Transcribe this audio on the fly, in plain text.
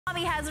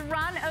Bobby has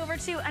run over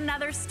to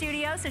another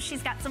studio, so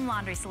she's got some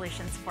laundry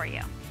solutions for you.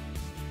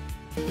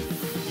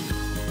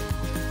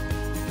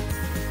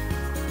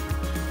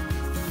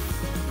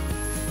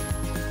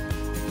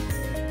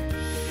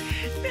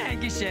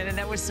 Thank you, Shannon.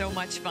 That was so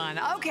much fun.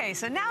 Okay,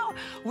 so now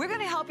we're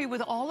going to help you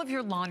with all of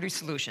your laundry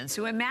solutions.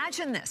 So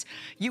imagine this.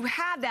 You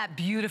have that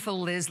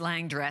beautiful Liz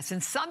Lang dress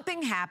and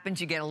something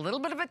happens. You get a little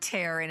bit of a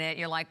tear in it.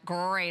 You're like,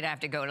 great, I have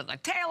to go to the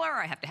tailor.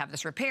 I have to have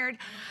this repaired.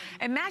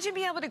 Imagine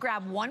being able to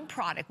grab one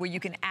product where you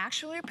can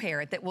actually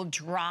repair it that will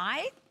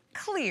dry,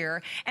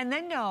 clear, and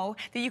then know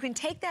that you can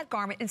take that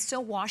garment and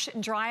still wash it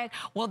and dry it.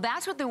 Well,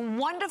 that's what the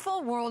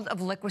wonderful world of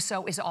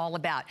Liquisow is all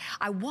about.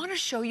 I want to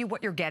show you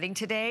what you're getting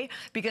today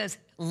because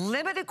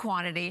limited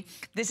quantity.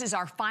 This is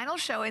our final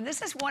show, and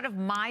this is one of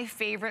my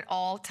favorite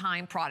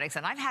all-time products,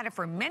 and I've had it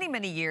for many,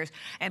 many years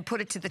and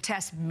put it to the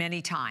test many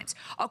times.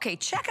 Okay,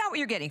 check out what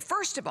you're getting.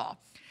 First of all,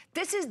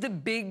 this is the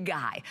big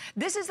guy.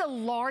 This is a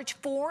large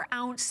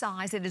 4-ounce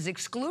size. It is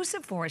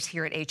exclusive for us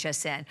here at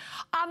HSN.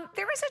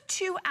 There is a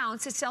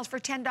 2-ounce that sells for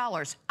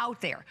 $10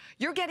 out there.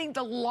 You're getting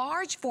the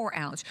large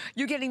 4-ounce.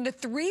 You're getting the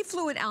 3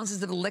 fluid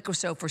ounces of the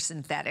Liquisow for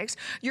synthetics.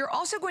 You're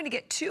also going to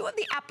get 2 of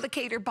the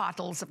applicator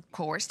bottles, of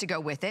course, to go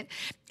with it.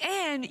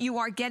 And you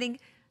are getting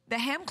the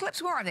hem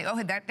clips. Where are they?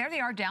 Oh, there they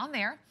are down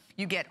there.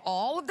 You get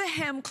all of the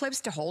hem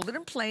clips to hold it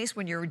in place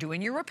when you're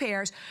doing your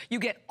repairs. You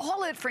get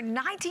all of it for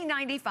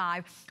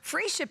 $19.95,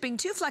 free shipping,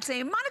 2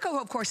 flexing. And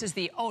Monica, of course, is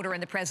the owner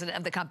and the president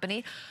of the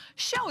company.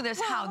 Show us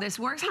how this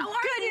works. How are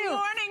you? Good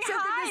morning. So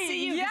Hi. good to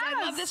see you. Yes.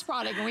 I love this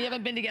product, and we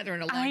haven't been together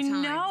in a long time.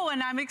 I know,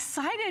 and I'm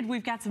excited.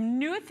 We've got some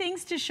new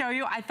things to show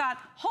you. I thought,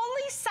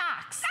 holy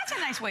socks. That's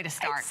a nice way to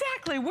start.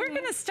 Exactly. We're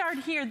going to start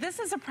here. This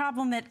is a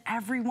problem that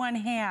everyone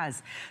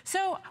has.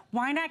 So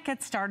why not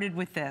get started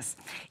with this?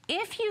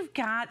 If you've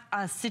got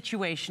a situation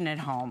at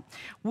home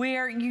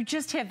where you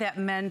just have that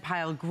men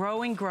pile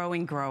growing,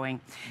 growing, growing,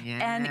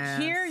 and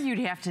here you'd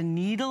have to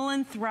needle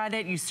and thread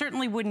it. You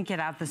certainly wouldn't get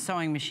out the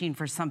sewing machine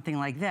for something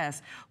like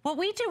this. What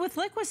we do with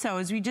Liquisow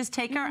is we just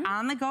take our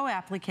on-the-go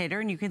applicator,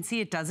 and you can see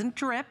it doesn't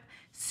drip,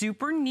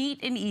 super neat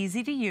and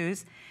easy to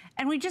use,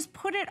 and we just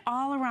put it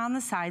all around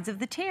the sides of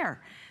the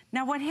tear.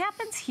 Now what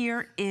happens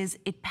here is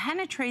it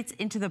penetrates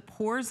into the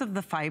pores of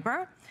the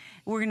fiber.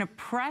 We're gonna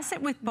press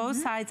it with both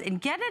sides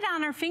and get it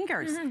on our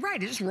fingers.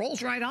 Right, it just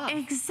rolls right off.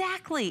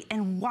 Exactly,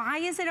 and why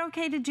is it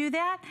okay to do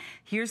that?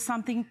 Here's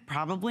something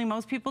probably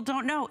most people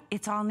don't know.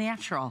 It's all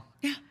natural.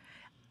 Yeah.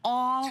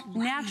 All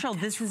natural.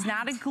 This is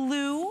not a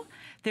glue.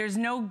 There's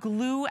no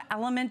glue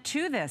element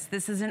to this.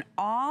 This is an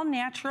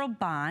all-natural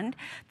bond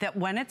that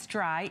when it's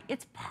dry,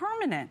 it's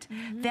permanent.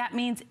 That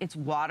means it's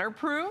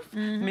waterproof,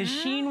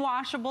 machine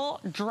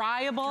washable,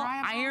 dryable,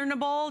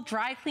 ironable,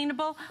 dry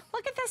cleanable.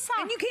 Look at this stuff.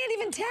 And you can't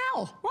even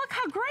tell. Look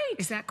how great.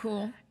 Is that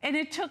cool? And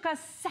it took us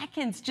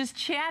seconds just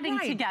chatting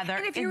together.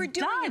 And if you were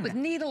doing it with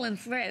needle and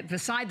thread,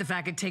 beside the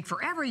fact it'd take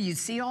forever, you'd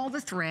see all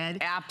the thread.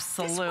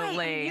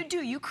 Absolutely.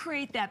 You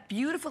create that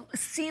beautiful,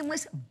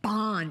 seamless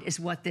bond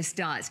is what this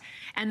does.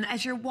 And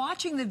as you're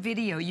watching the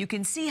video, you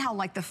can see how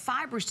like the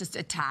fibers just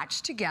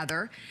attach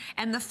together.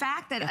 And the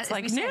fact that it's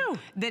like new.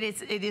 That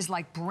it is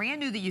like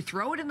brand new, that you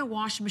throw it in the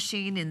washing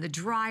machine, in the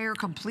dryer,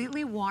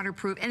 completely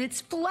waterproof. And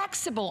it's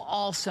flexible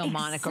also,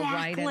 Monica,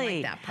 right? I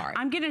like that part.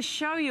 I'm gonna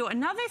show you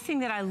another thing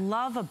that I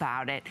love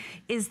about it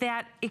is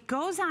that it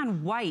goes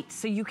on white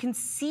so you can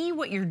see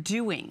what you're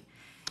doing.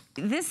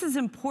 This is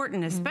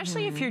important,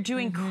 especially if you're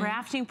doing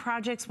crafting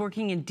projects,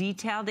 working in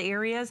detailed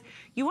areas.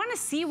 You wanna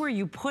see where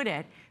you put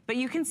it, but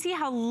you can see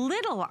how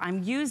little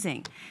I'm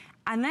using.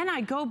 And then I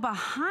go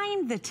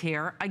behind the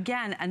tear,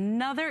 again,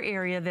 another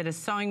area that a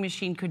sewing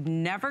machine could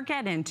never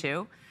get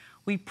into.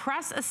 We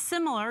press a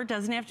similar,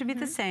 doesn't have to be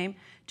the same,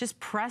 just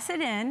press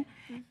it in,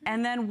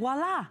 and then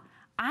voila.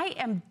 I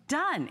am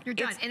done. You're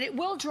done, and it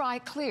will dry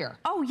clear.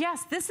 Oh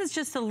yes, this is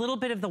just a little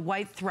bit of the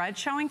white thread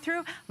showing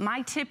through.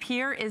 My tip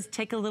here is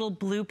take a little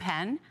blue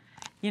pen,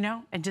 you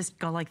know, and just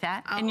go like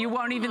that, and you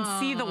won't even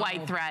see the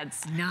white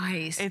threads.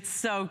 Nice. It's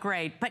so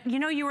great. But you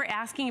know, you were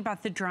asking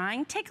about the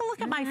drying. Take a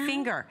look at my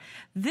finger.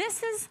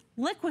 This is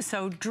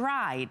Liquisow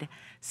dried.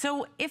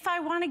 So if I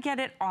want to get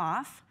it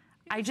off,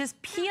 I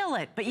just peel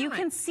it, but you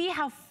can see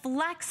how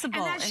flexible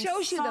and that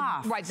shows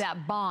soft. you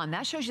that bond.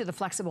 That shows you the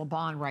flexible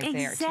bond right there,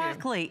 too.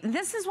 Exactly.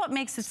 This is what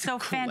makes it so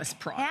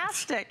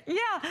fantastic. Yeah,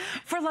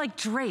 for like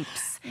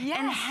drapes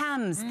and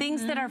hems,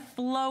 things that are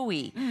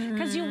flowy.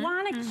 Because you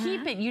want to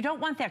keep it. You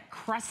don't want that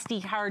crusty,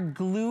 hard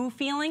glue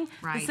feeling.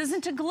 This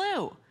isn't a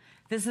glue.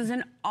 This is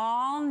an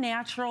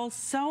all-natural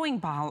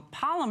sewing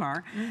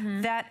polymer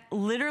that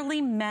literally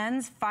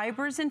mends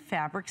fibers and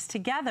fabrics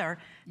together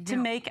to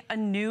make a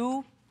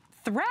new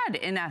thread,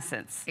 in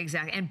essence.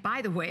 Exactly. And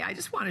by the way, I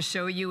just want to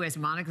show you, as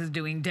Monica's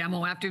doing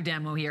demo after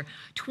demo here,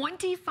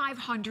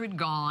 2,500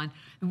 gone.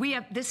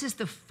 This is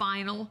the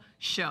final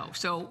show.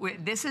 So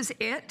this is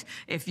it.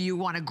 If you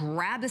want to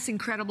grab this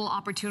incredible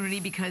opportunity,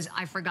 because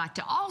I forgot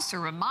to also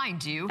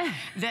remind you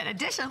that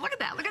look at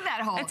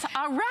that hole. It's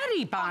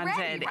already bonded.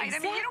 Already, right?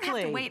 Exactly. I mean, you don't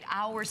have to wait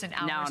hours and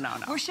hours. No.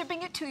 We're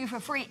shipping it to you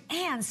for free.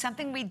 And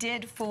something we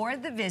did for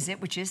the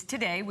visit, which is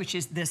today, which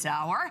is this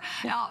hour,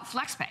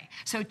 FlexPay.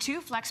 So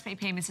 2 FlexPay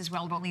payments as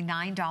well of only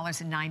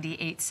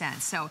 $9.98.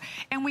 So,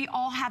 and we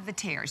all have the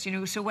tears, you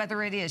know, so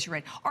whether it is,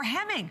 right, or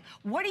hemming,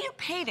 what do you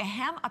pay to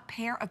hem a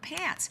pair of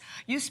pants?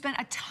 You spent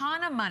a ton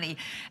of money.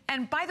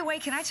 And by the way,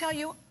 can I tell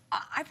you,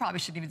 I probably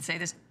shouldn't even say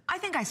this. I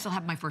think I still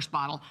have my first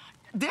bottle.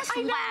 This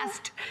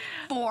lasts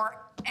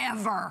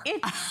forever.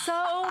 It's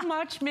so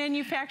much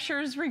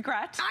manufacturer's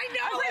regret. I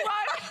know.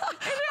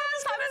 It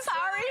is. I'm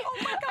sorry. Oh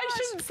my gosh. I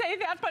shouldn't say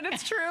that, but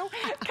it's true.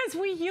 Because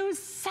we use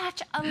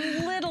such a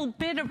little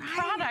bit of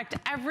product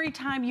every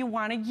time you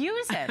want to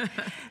use it.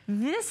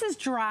 This is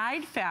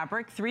dried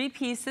fabric, 3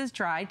 pieces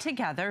dried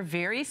together,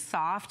 very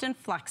soft and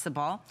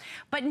flexible.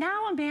 But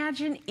now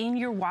imagine in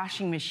your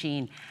washing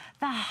machine,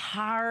 the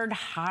hard,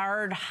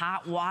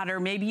 hot water.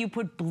 Maybe you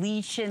put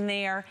bleach in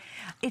there.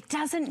 It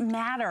doesn't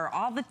matter.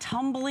 All the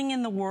tumbling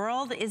in the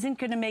world isn't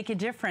gonna make a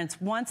difference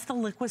once the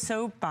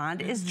Liquid-Soap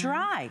Bond is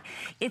dry.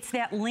 It's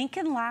that link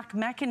and lock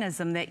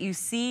mechanism that you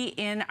see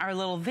in our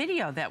little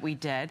video that we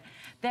did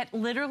that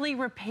literally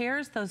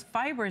repairs those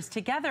fibers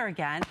together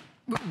again.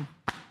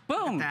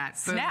 Boom. That.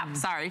 Snap. Boom.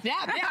 Sorry. Yeah,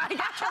 I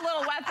got you a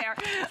little wet there.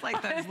 It's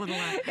like those little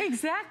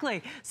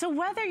Exactly. So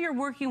whether you're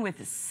working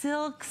with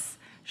silks,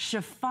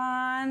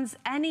 chiffons,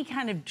 any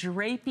kind of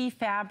drapey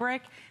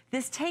fabric,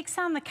 this takes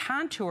on the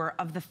contour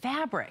of the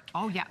fabric.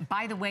 Oh yeah,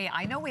 by the way,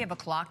 I know we have a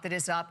clock that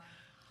is up.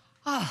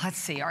 Oh, let's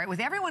see. All right, with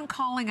everyone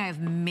calling, I have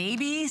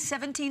maybe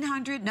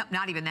 1,700. No,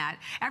 not even that.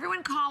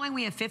 Everyone calling,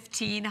 we have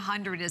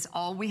 1,500 is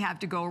all we have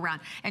to go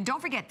around. And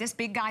don't forget, this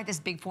big guy, this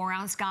big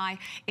 4-ounce guy,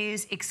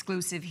 is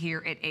exclusive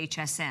here at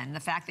HSN. The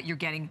fact that you're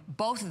getting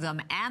both of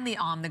them and the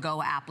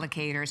on-the-go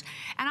applicators.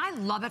 And I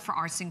love it for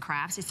arts and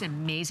crafts. It's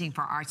amazing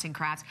for arts and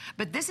crafts.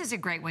 But this is a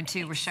great one,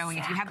 too. We're showing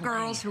if you have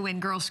girls who are in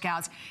Girl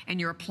Scouts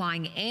and you're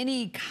applying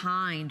any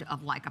kind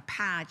of like a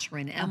patch or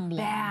an emblem.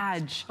 A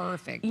badge.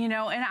 Perfect. You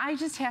know, and I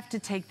just have to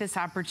take this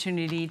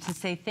opportunity to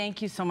say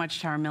thank you so much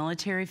to our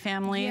military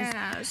families.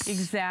 Yes.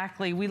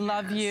 Exactly. We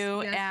love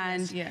you.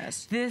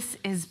 Yes. This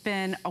has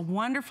been a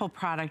wonderful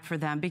product for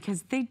them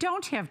because they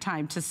don't have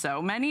time to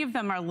sew. Many of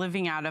them are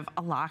living out of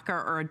a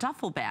locker or a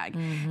duffel bag.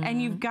 And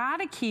you've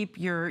got to keep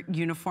your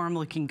uniform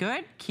looking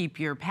good, keep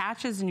your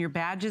patches and your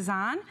badges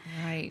on.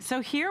 Right. So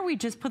here we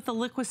just put the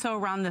Liquid-Sew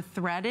around the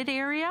threaded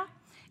area,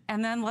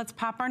 and then let's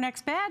pop our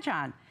next badge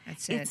on.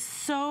 That's it. It's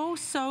so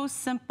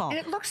simple. And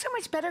it looks so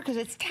much better because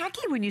it's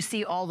tacky when you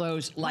see all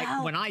those, like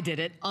when I did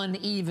it,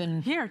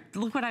 uneven. Here,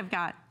 look what I've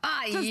got.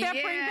 Does that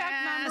bring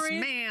back memories?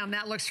 Yes, ma'am,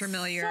 that looks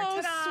familiar.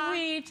 So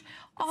sweet.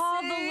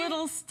 All the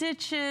little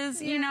stitches,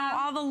 you know,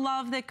 all the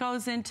love that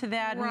goes into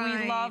that. Right.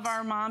 And we love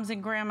our moms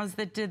and grandmas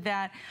that did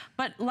that.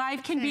 But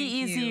life can be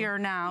easier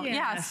now.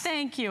 Yes,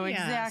 thank you,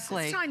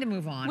 exactly. It's time to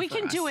move on. We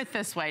can do it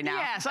this way now.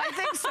 Yes, I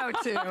think so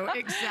too.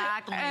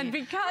 Exactly. And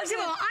because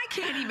I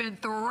can't even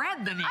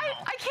thread the needle.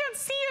 I can't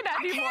see it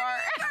anymore.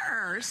 I can't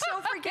either, so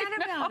forget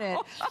about it.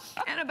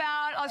 And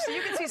about, so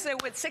you can see, so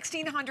with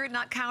 1,600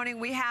 not counting,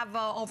 we have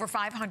over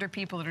 500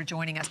 people that are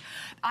joining us.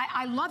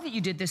 I love that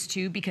you did this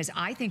too, because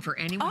I think for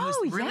anyone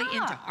who's really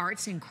into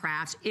arts and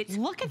crafts, it's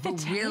look at the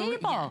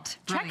table.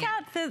 Check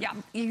out the,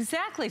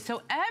 exactly.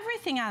 So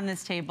everything on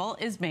this table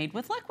is made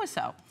with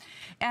Liquid-Sew.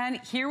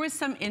 And here was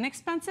some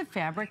inexpensive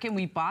fabric, and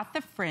we bought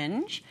the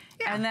fringe,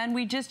 and then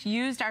we just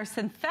used our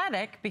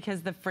synthetic,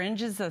 because the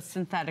fringe is a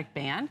synthetic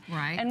band,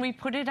 and we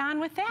put it on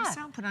with that.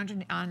 So put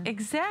on.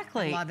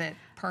 Exactly. Love it.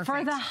 Perfect.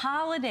 For the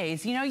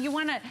holidays, you know, you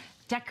want to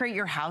decorate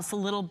your house a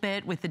little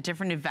bit with the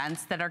different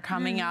events that are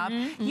coming up.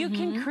 You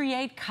can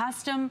create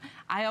custom,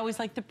 I always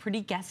like the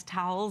pretty guest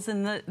towels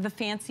in the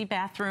fancy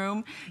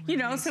bathroom, you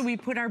know, so we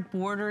put our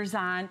borders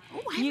on.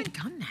 Oh, I haven't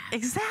done that.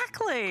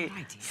 Exactly.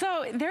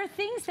 So there are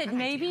things that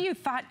maybe you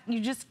thought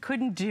you just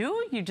couldn't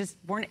do, you just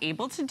weren't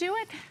able to do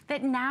it,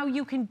 that now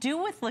you can do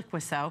with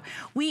Liquid-Sew.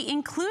 We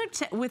include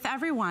with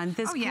everyone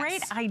this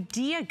great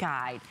idea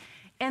guide.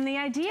 And the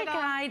idea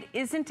guide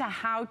isn't a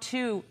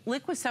how-to.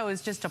 Liquid-Sew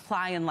is just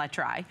apply and let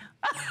dry.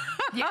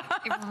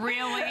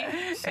 Really?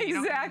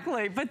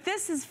 Exactly. But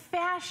this is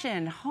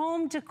fashion,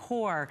 home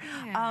decor,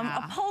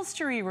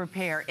 upholstery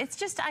repair. It's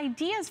just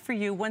ideas for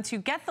you once you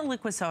get the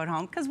Liquid-Sew at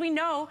home, because we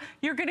know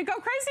you're going to go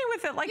crazy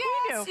with it like we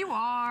do. Yes, you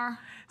are.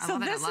 So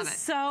this is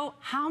so,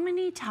 how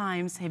many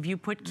times have you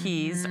put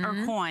keys or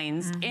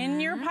coins in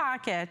your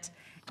pocket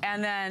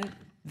and then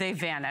they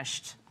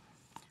vanished?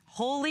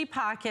 Holy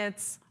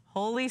pockets.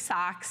 Holy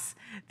socks.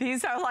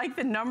 These are like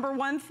the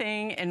 #1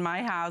 thing in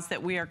my house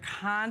that we are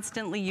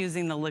constantly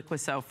using the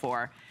Liquid-Sew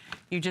for.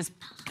 You just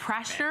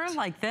pressure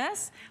like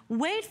this.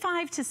 Wait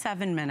 5 to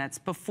 7 minutes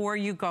before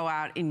you go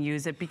out and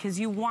use it, because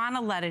you want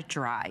to let it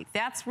dry.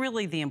 That's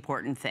really the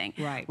important thing.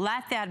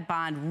 Let that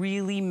bond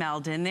really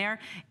meld in there,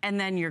 and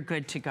then you're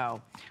good to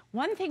go.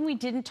 One thing we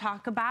didn't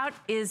talk about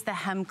is the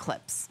hem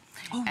clips.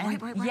 Oh, right.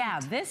 Yeah,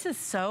 this is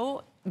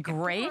so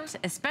great,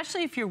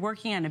 especially if you're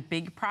working on a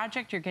big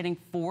project. You're getting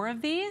 4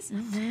 of these.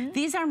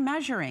 These are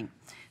measuring.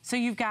 So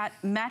you've got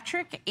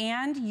metric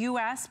and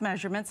US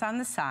measurements on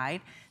the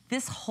side.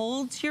 This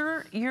holds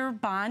your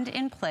bond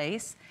in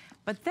place.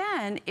 But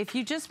then if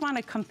you just want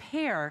to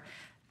compare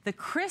the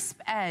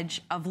crisp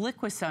edge of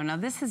Liquisew, now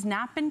this has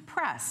not been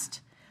pressed.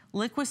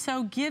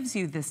 Liquisew gives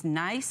you this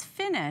nice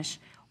finish,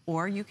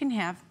 or you can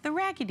have the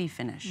raggedy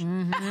finish.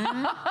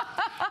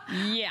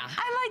 Yeah.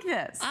 I like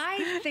this.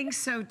 I think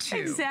so too.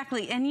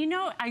 Exactly. And you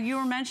know, you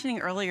were mentioning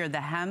earlier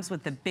the hems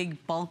with the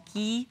big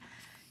bulky.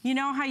 You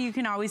know how you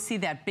can always see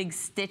that big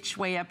stitch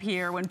way up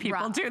here when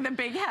people do the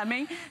big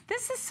hemming?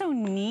 This is so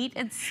neat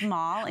and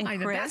small and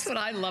crisp. That's what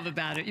I love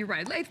about it. You're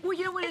right. Like, well,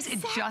 you know what it is?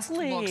 It just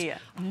looks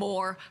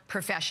more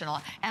professional.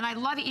 And I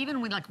love it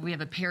even when, like, we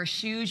have a pair of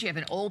shoes, you have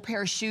an old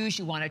pair of shoes,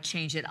 you want to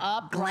change it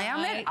up.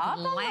 Glam it up a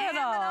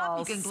little.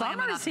 You can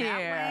glam it up that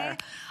way.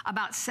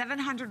 About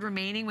 700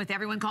 remaining with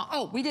everyone calling.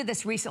 Oh, we did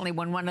this recently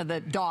when one of the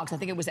dogs, I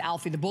think it was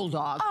Alfie the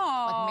Bulldog,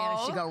 like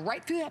managed to go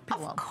right through that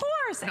pillow. Of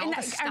course. And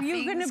are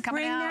you going to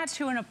bring that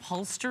to an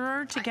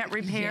upholsterer to get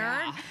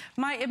repaired?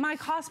 It might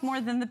cost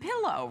more than the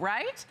pillow,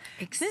 right?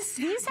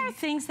 Exactly. These are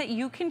things that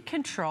you can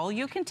control.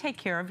 You can take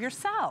care of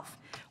yourself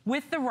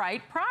with the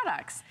right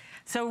products.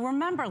 So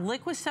remember,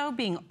 Liquisew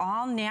being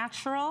all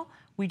natural,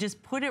 we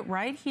just put it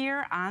right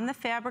here on the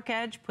fabric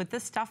edge, put the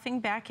stuffing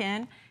back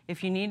in.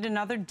 If you need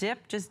another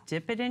dip, just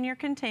dip it in your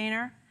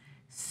container.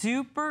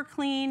 Super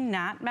clean,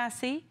 not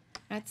messy.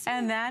 That's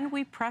and then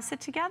we press it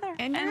together.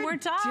 And we're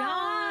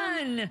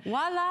done.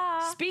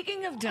 Voila.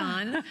 Speaking of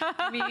done,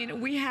 I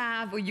mean, we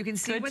have, well, you can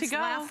see what's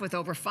left with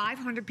over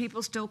 500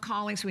 people still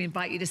calling, so we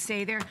invite you to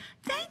stay there.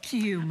 Thank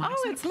you, Mike.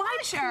 Oh, it's my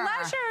pleasure.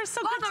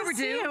 So good to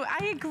see you.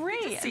 I agree.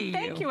 Good to see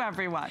Thank you,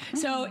 everyone.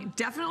 So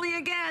definitely,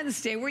 again,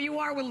 stay where you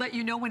are. We'll let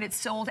you know when it's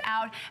sold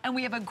out. And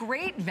we have a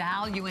great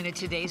value in it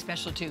today,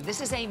 special too. This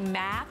is a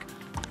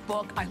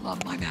MacBook, I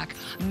love my Mac,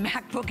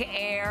 MacBook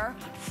Air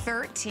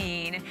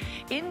 13,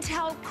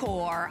 Intel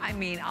Core, I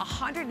mean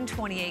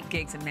 128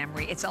 gigs of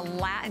memory. It's a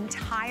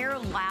entire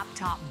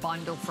laptop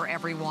bundle for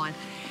everyone.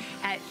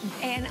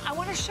 And I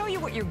want to show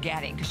you what you're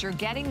getting, because you're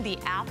getting the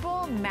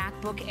Apple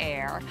MacBook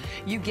Air,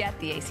 you get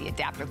the AC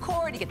adapter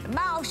cord, you get the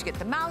mouse, you get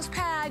the mouse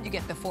pad, you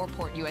get the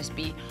 4-port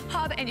USB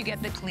hub, and you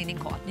get the cleaning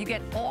cloth. You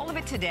get all of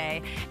it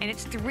today, and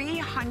it's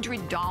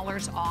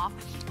 $300 off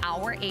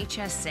our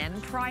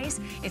HSN price.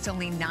 It's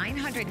only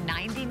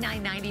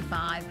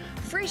 $999.95,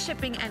 free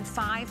shipping and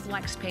 5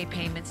 flex pay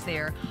payments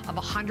there of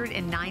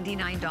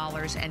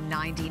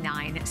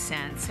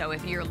 $199.99. So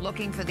if you're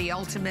looking for the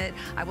ultimate,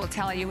 I will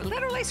tell you,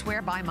 literally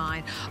swear by mine.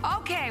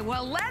 Okay,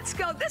 well, let's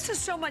go. This is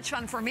so much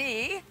fun for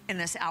me in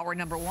this hour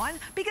number 1,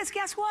 because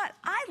guess what?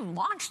 I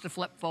launched the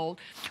Flip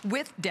Fold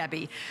with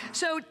Debbie.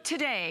 So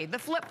today, the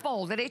Flip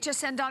Fold at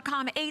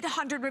hsn.com,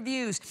 800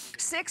 reviews,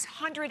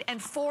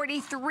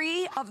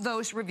 643 of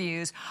those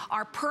reviews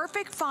are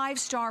perfect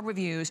 5-star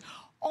reviews,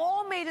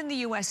 all made in the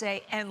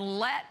USA, and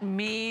let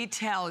me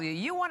tell you,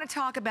 you want to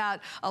talk about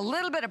a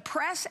little bit of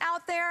press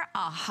out there?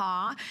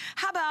 How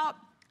about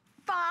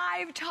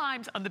 5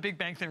 times on The Big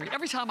Bang Theory?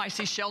 Every time I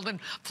see Sheldon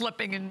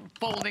flipping and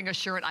folding a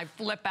shirt, I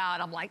flip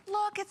out. I'm like,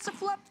 look, it's a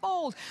flip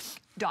fold.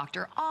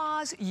 Dr.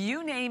 Oz,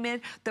 you name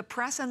it. The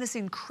press on this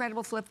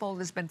incredible flip fold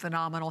has been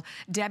phenomenal.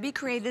 Debbie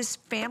created this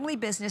family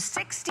business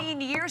 16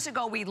 years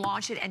ago. We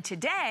launched it, and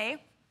today,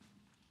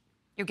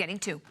 you're getting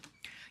 2.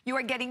 You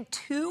are getting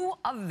 2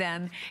 of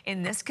them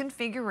in this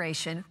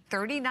configuration,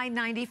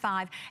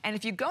 $39.95. And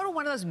if you go to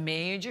one of those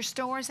major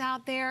stores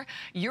out there,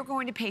 you're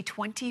going to pay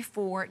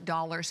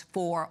 $24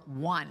 for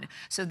 1.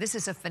 So this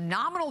is a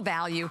phenomenal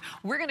value.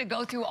 We're going to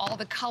go through all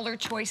the color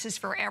choices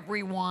for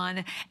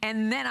everyone.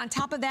 And then on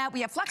top of that, we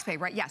have FlexPay,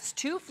 right? Yes,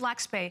 2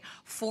 FlexPay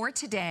for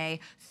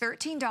today,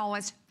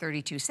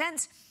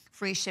 $13.32.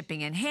 Free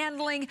shipping and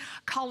handling.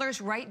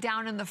 Colors right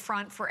down in the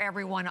front for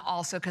everyone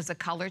also, because the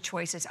color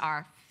choices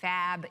are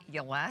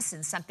fabulous,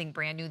 and something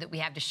brand new that we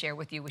have to share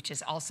with you, which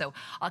is also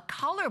a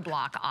color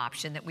block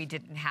option that we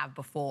didn't have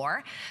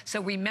before.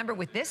 So remember,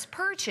 with this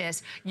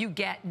purchase, you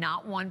get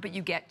not 1, but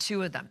you get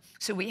 2 of them.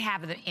 So we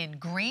have it in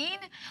green,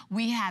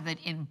 we have it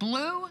in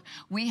blue,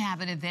 we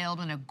have it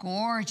available in a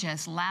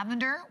gorgeous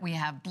lavender, we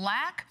have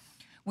black,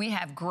 we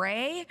have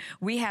gray,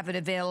 we have it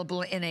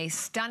available in a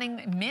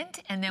stunning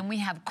mint, and then we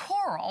have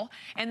coral,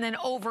 and then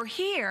over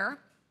here,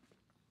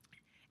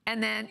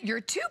 and then your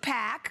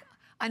 2-pack,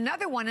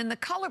 another one in the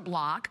color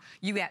block,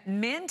 you get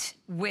mint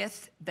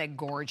with the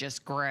gorgeous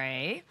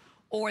gray,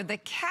 or the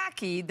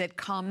khaki that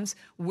comes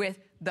with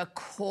the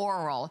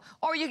coral,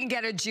 or you can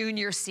get a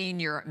junior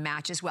senior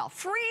match as well.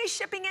 Free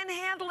shipping and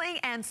handling,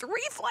 and 3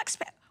 flex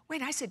pay.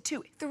 Wait, I said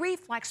 2. 3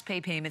 flex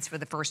pay payments for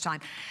the first time.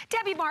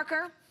 Debbie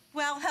Barker.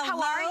 Well, hello.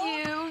 How are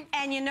you?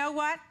 And you know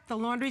what? The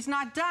laundry's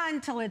not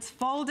done till it's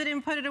folded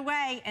and put it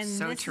away. And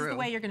so this true. is the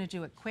way you're going to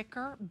do it: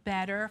 quicker,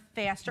 better,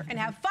 faster, and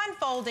have fun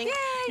folding. Yay.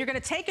 You're going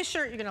to take a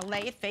shirt, you're going to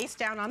lay it face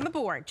down on the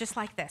board, just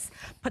like this.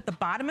 Put the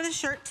bottom of the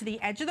shirt to the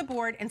edge of the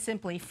board and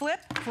simply flip,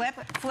 flip,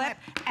 flip,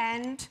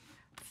 and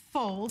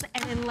fold,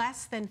 and in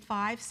less than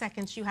 5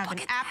 seconds, you have an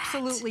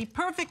absolutely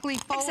perfectly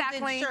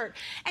folded shirt.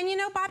 And you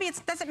know, Bobby,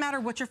 it doesn't matter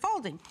what you're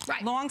folding.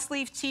 Right. Long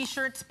sleeve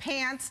t-shirts,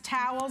 pants,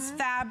 towels,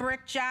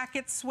 fabric,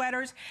 jackets,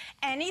 sweaters,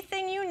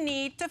 anything you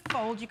need to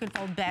fold, you can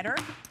fold better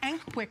and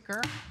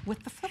quicker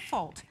with the flip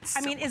fold.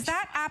 I mean, is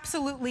that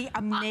absolutely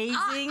amazing?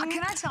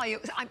 Can I tell you,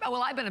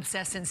 well, I've been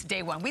obsessed since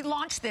day one. We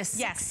launched this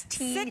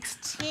 16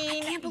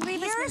 I can't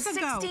believe it's been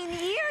 16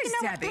 years, you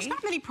know, Debbie. There's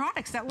not many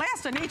products that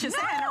last on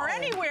HSN or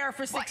anywhere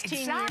for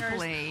 16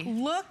 years.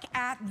 Look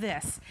at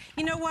this.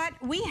 You know what?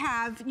 We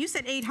have, you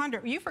said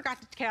 800. You forgot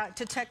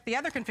to check the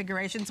other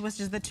configurations, which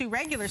is the 2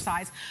 regular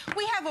size.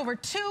 We have over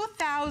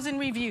 2,000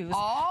 reviews.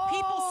 Oh,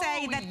 people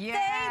say that they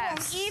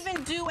won't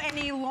even do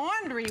any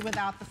laundry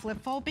without the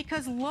flip fold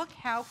because look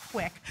how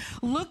quick,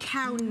 look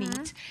how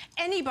neat.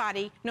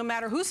 Anybody, no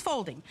matter who's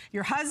folding,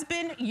 your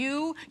husband,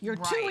 you, your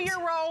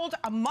 2-year-old,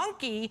 a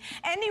monkey,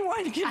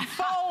 anyone can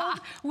fold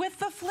with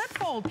the flip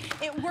fold.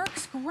 It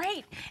works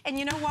great. And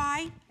you know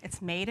why?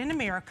 It's made in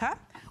America.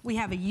 We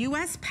have a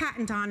U.S.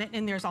 patent on it,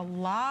 and there's a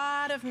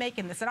lot of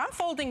making this. And I'm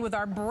folding with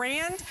our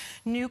brand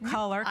new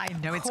color, I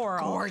know, it's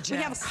coral. gorgeous. We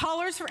have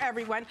colors for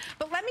everyone.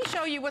 But let me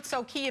show you what's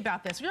so key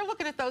about this. You're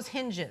looking at those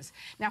hinges.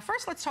 Now,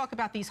 first, let's talk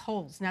about these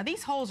holes. Now,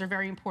 these holes are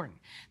very important.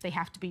 They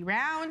have to be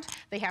round.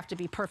 They have to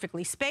be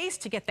perfectly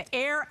spaced to get the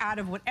air out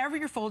of whatever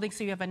you're folding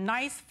so you have a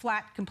nice,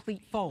 flat,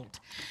 complete fold.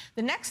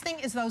 The next thing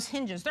is those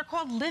hinges. They're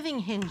called living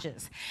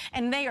hinges,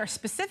 and they are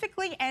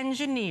specifically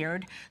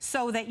engineered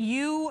so that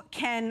you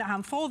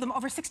can fold them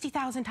over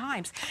 60,000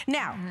 times.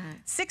 Now,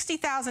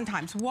 60,000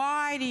 times.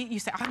 Why do you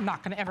say, I'm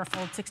not going to ever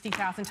fold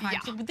 60,000 times?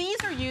 Yeah. These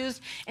are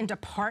used in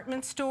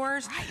department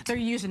stores. They're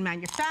used in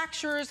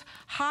manufacturers,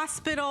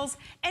 hospitals.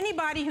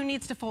 Anybody who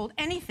needs to fold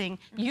anything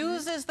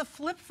uses the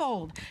flip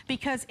fold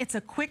because it's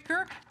a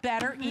quicker,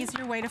 better,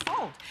 easier way to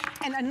fold.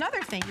 And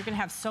another thing, you're going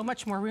to have so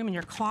much more room in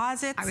your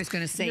closets. I was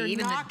going to say, you're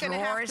even not the gonna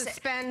have drawers, to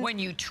spend... when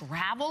you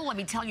travel, let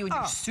me tell you, in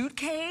your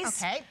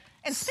suitcase. Okay.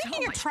 And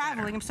speaking of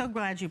traveling, I'm so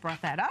glad you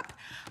brought that up.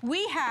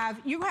 You have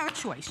a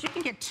choice. You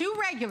can get 2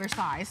 regular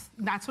size.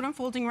 That's what I'm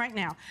folding right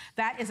now.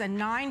 That is a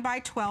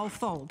 9x12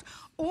 fold.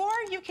 Or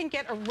you can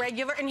get a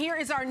regular, and here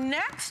is our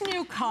next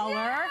new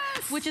color,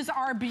 which is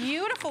our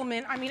beautiful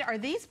mint. I mean, are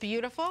these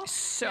beautiful?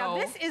 So now,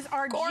 this is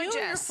our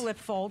junior flip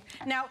fold.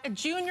 Now, a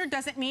junior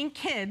doesn't mean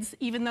kids,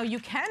 even though you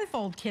can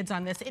fold kids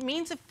on this. It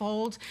means it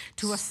folds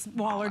to a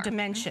smaller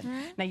dimension.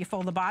 Now, you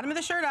fold the bottom of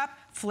the shirt up,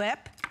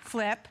 flip,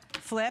 flip,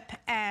 flip,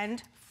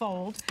 and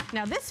fold.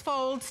 Now this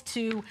folds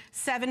to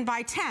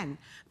 7x10.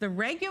 The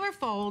regular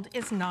fold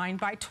is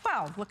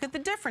 9x12. Look at the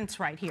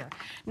difference right here.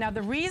 Now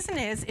the reason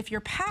is if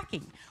you're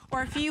packing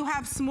or if you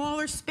have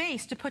smaller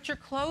space to put your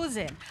clothes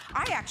in,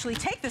 I actually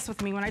take this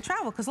with me when I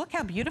travel because look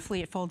how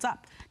beautifully it folds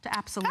up to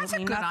absolutely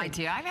nothing. That's a good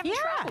idea. I haven't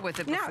traveled with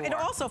it before. Now it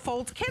also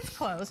folds kids'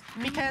 clothes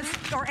because,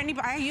 or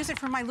anybody, I use it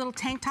for my little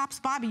tank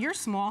tops. Bobby, you're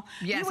small.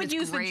 Yes, you would it's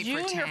use the great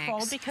for junior tanks.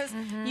 fold because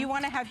you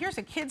want to have, here's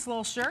a kid's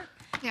little shirt.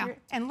 Yeah.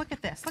 And look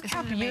at this. Look Isn't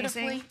how it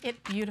amazing?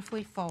 it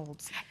beautifully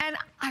folds. And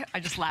I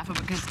just laugh at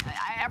it because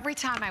every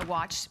time I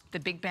watch The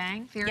Big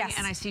Bang Theory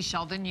and I see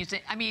Sheldon use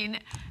it, I mean,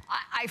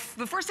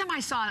 the first time I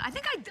saw it, I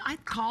think I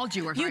called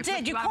you. Or you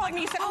did. You called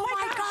me. You said, oh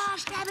my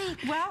gosh, Debbie.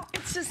 Well,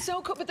 it's just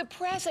so cool. But the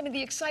press, I mean,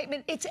 the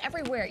excitement, it's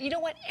everywhere. You know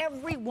what?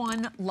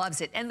 Everyone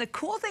loves it. And the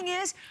cool thing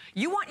is,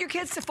 you want your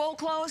kids to fold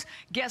clothes?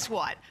 Guess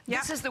what?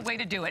 This is the way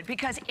to do it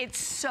because it's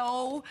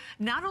so,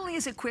 not only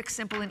is it quick,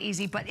 simple, and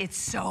easy, but it's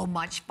so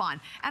much fun.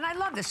 And I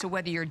love this. So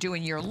whether you're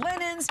doing your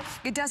linens,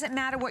 it doesn't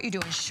matter what you're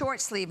doing, short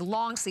sleeve,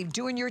 long sleeve,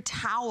 doing your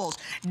towels,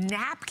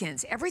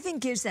 napkins, everything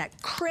gives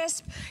that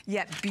crisp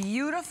yet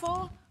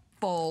beautiful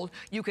fold.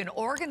 You can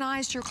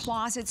organize your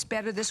closets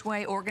better this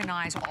way,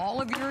 organize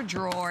all of your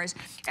drawers.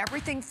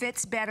 Everything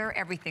fits better,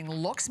 everything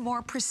looks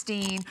more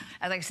pristine.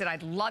 As I said, I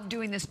love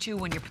doing this too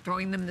when you're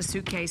throwing them in the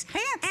suitcase.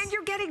 Pants. And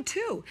you're getting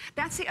 2.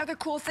 That's the other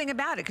cool thing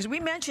about it, because we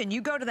mentioned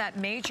you go to that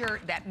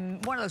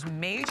one of those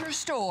major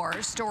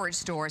stores, storage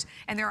stores,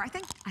 and there are, I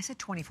think, I said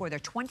 24, they're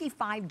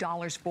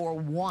 $25 for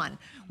one.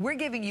 We're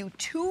giving you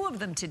 2 of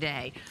them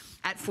today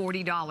at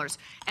 $40.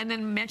 And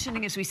then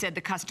mentioning, as we said,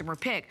 the customer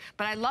pick.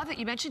 But I love that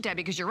you mentioned,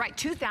 Debbie, because you're right,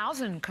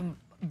 2,000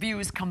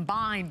 views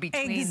combined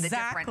between the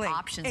different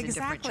options and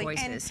different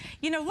choices. And,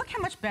 you know, look how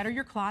much better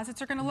your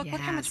closets are going to look. Look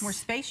how much more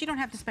space. You don't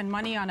have to spend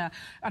money on a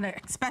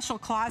special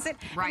closet.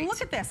 Right. And look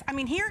at this. I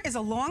mean, here is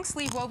a long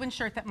sleeve woven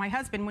shirt that my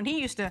husband, when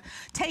he used to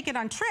take it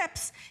on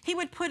trips, he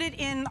would put it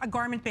in a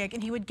garment bag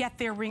and he would get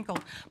there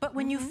wrinkled. But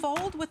when you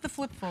fold with the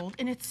flip fold,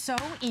 and it's so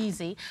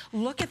easy,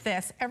 look at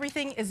this.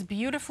 Everything is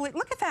beautifully,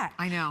 look at that.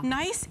 I know.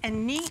 Nice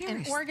and neat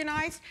and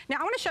organized. Now,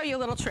 I want to show you a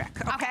little trick,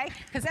 okay?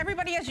 Because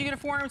everybody has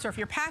uniforms, or if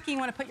you're packing, you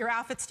want to put your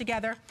outfits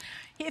together.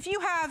 If you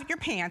have your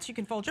pants, you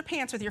can fold your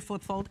pants with your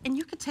flip fold, and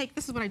you could take,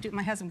 this is what I do with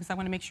my husband because I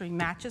want to make sure he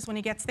matches when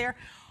he gets there,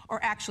 or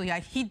actually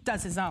he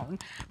does his own,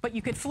 but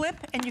you could flip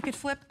and you could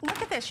flip.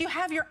 Look at this, you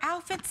have your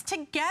outfits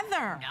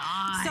together.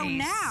 Nice. So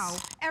now,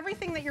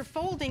 everything that you're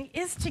folding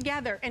is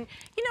together. And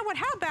you know what,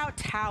 how about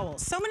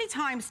towels? So many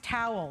times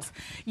towels,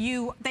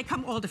 they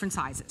come all different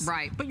sizes.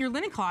 Right. But your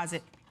linen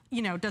closet,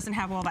 you know, doesn't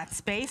have all that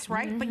space,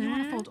 right? But you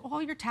want to fold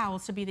all your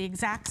towels to be the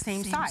exact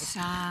same size.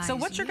 So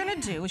what you're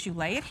going to do is you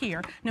lay it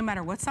here. No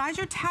matter what size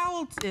your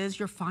towel is,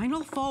 your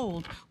final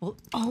fold will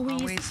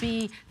always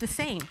be the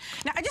same.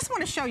 Now, I just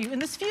want to show you in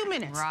this few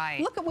minutes.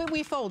 Look at what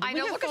we folded. I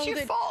know, look at you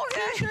folded.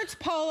 T-shirts,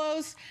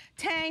 polos,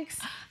 tanks,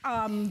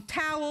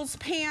 towels,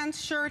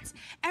 pants, shirts,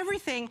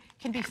 everything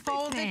can be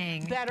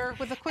folded better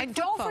with a quick And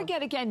don't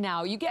forget again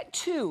now, you get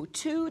two.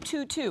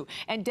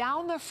 And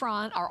down the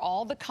front are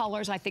all the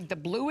colors. I think the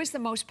blue is the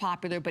most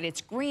popular, but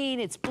it's green,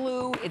 it's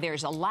blue,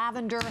 there's a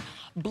lavender,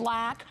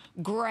 black,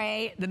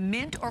 gray, the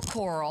mint or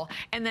coral.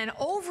 And then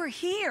over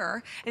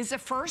here is the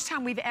first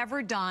time we've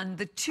ever done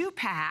the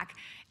 2-pack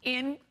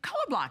in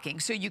color blocking.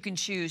 So you can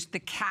choose the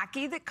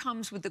khaki that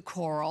comes with the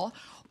coral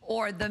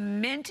or the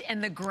mint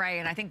and the gray,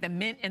 and I think the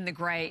mint and the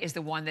gray is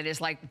the one that is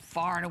like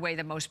far and away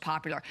the most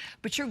popular.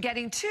 But you're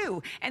getting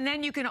 2. And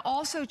then you can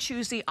also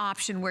choose the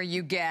option where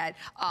you get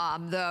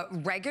the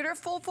regular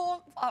flip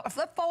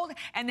fold,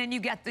 and then you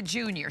get the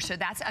junior. So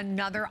that's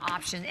another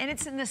option, and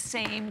it's in the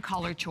same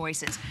color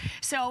choices.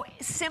 So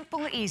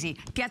simple, easy.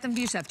 Get them for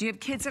yourself. Do you have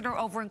kids that are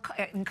over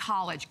in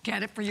college?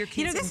 Get it for your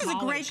kids in college. You know, this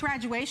is a great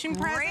graduation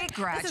present. Great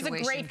graduation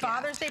This is a great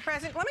Father's Day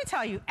present. Let me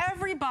tell you,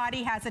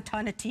 everybody has a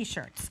ton of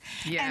T-shirts.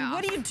 And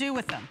what do you do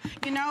with them?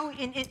 You know,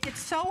 it's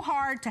so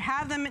hard to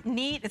have them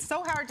neat. It's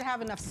so hard to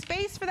have enough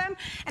space for them.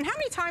 And how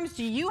many times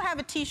do you have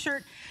a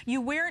T-shirt, you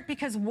wear it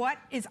because what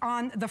is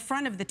on the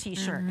front of the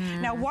T-shirt?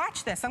 Now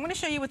watch this. I'm going to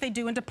show you what they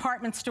do in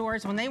department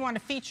stores when they want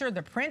to feature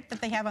the print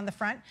that they have on the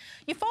front.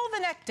 You fold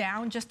the neck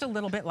down just a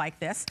little bit like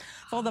this.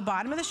 Fold the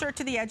bottom of the shirt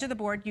to the edge of the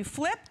board. You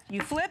flip,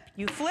 you flip,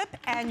 you flip,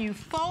 and you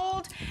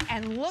fold.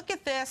 And look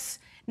at this.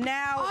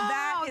 Now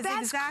that is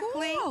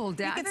exactly, cool.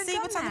 You can see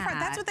what's on the front.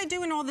 That's what they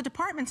do in all the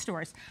department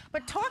stores.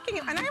 But talking,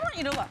 and I want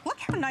you to look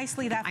how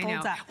nicely that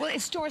folds up. Well,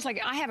 it stores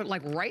like, I have it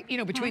like right, you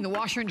know, between the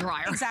washer and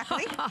dryer.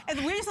 Exactly. And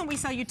the reason we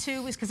sell you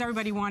 2 is because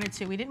everybody wanted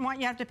to. We didn't want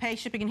you to have to pay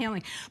shipping and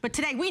handling. But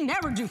today, we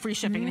never do free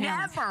shipping and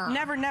handling.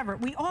 Never, never.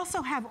 We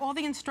also have all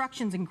the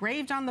instructions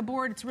engraved on the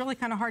board. It's really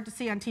kind of hard to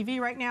see on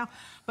TV right now.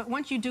 But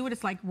once you do it,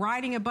 it's like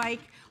riding a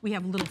bike. We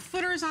have little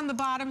footers on the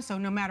bottom, so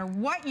no matter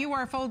what you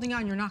are folding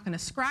on, you're not going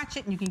to scratch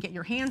it, and you can get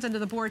your hands under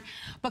the board.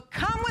 But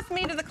come with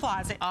me to the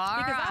closet, because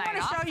I want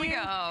to show you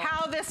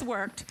how this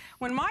worked.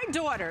 When my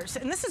daughters,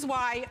 and this is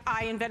why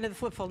I invented the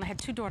flip fold, and I had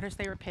 2 daughters,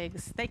 they were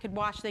pigs. They could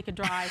wash, they could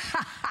dry.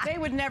 They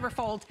would never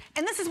fold.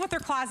 And this is what their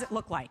closet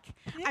looked like.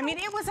 I mean,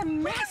 it was a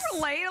mess. A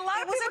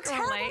lot of people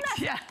can relate.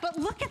 Yeah. But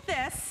look at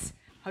this.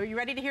 Are you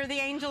ready to hear the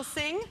angels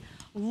sing?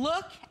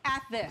 Look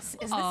at this.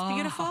 Is this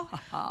beautiful?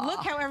 Look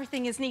how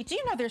everything is neat. Do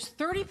you know there's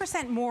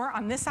 30% more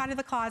on this side of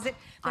the closet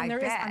than there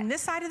is on this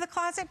side of the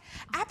closet?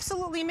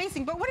 Absolutely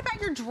amazing. But what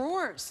about your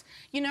drawers?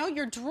 You know,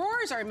 your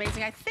drawers are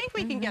amazing. I think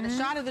we can get a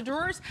shot of the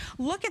drawers.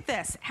 Look at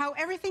this, how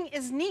everything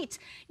is neat.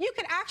 You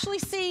can actually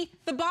see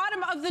the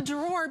bottom of the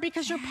drawer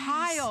because your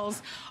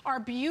piles are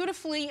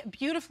beautifully,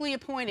 beautifully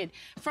appointed.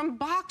 From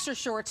boxer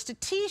shorts to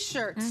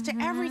T-shirts to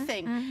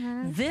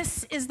everything.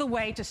 This is the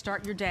way to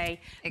start your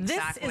day.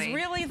 Exactly. This is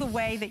really the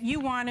way that you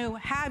want to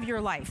have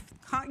your life,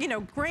 you know,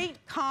 great,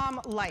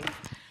 calm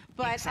life.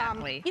 But,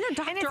 you know,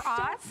 Dr.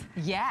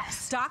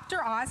 Oz?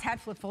 Dr. Oz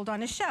had Flip Fold on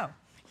his show.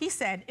 He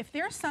said, if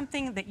there's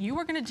something that you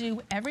are going to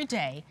do every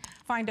day,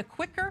 find a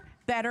quicker,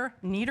 better,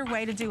 neater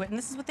way to do it. And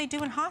this is what they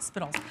do in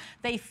hospitals.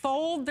 They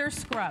fold their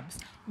scrubs.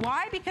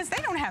 Why? Because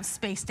they don't have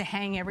space to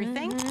hang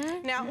everything.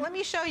 Now, let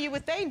me show you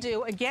what they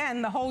do.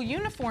 Again, the whole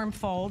uniform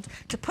fold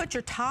to put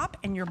your top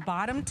and your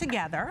bottom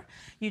together.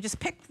 You just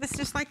pick this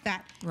just like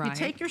that. You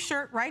take your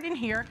shirt right in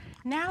here.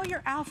 Now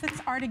your outfits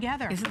are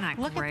together. Isn't that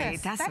great? Look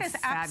at this. That is a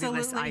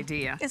fabulous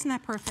idea. Isn't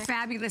that perfect?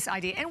 Fabulous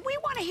idea. And we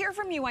want to hear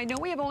from you. I know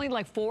we have only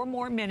like 4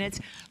 more minutes,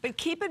 but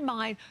keep in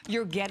mind,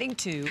 you're getting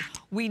 2.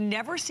 We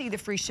never see the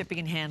free shipping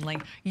and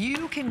handling.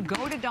 You can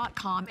go to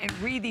 .com and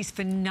read these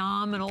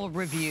phenomenal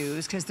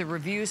reviews, because the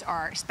reviews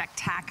are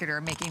spectacular,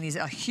 making these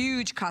a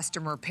huge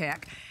customer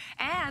pick.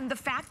 And the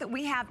fact that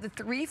we have the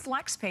 3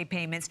 flex pay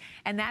payments,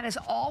 and that is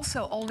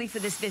also only for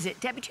this visit.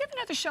 Debbie, do you have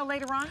another show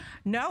later on?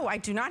 No, I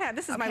do not have.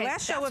 This is my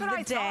last show of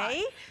the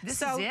day.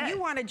 So you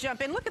want to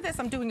jump in. Look at this.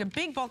 I'm doing a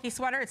big bulky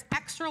sweater. It's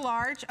extra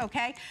large,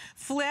 okay?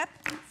 Flip,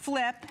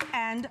 flip,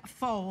 and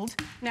fold.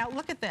 Now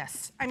look at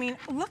this. I mean,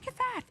 look at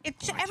that.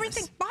 It's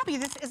everything. Bobby,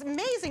 this is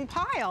amazing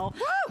pile.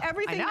 Woo!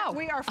 Everything that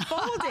we are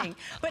folding.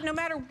 But no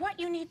matter what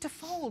you need to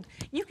fold,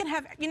 you can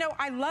have, you know,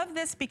 I love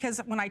this because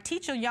when I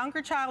teach a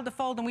younger child to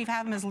fold, and we've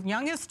had them as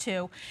young as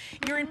 2,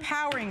 you're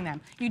empowering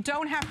them. You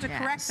don't have to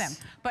correct them.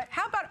 But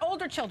how about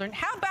older children?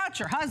 How about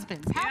your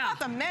husbands? How about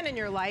the men in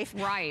your life?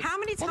 How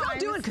many times? Well, they'll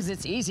do it because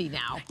it's easy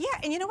now. Yeah,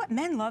 and you know what?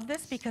 Men love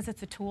this because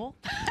it's a tool.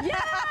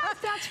 Yes,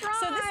 that's right.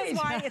 So this is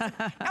why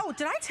it's... Oh,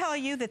 did I tell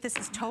you that this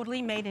is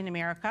totally made in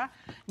America?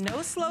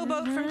 No slow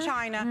boat from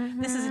China.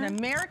 This is an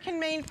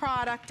American-made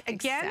product.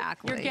 Again,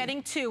 you're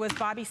getting two, as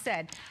Bobby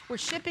said. We're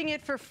shipping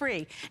it for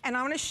free. And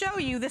I want to show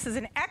you, this is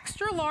an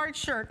extra large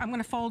shirt. I'm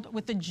going to fold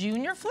with the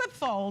junior flip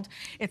fold.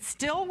 It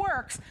still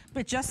works,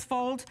 but just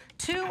fold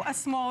to a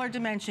smaller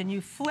dimension.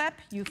 You flip,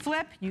 you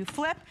flip, you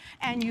flip,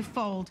 and you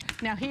fold.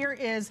 Now here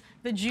is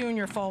the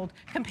junior fold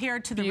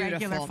compared to the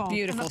regular fold.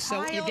 Beautiful.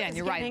 So again,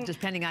 you're right,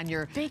 depending on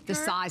the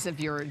size of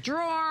your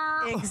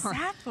drawer,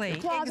 exactly, or the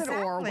closet,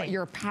 or what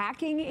you're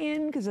packing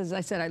in. Because as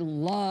I said, I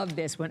love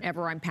this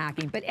whenever I'm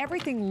packing. But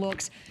everything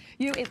looks,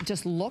 you know, it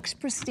just looks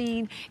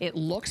pristine. It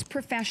looks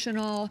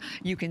professional.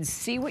 You can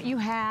see what you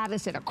have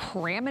instead of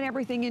cramming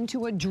everything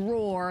into a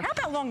drawer. How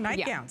about long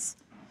nightgowns?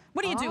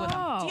 What do you do with them?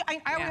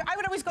 I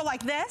would always go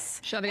like this.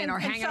 Shove it in or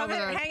hang it over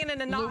there. Hanging in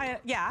a knot.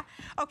 Yeah.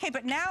 Okay,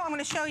 but now I'm going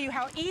to show you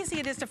how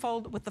easy it is to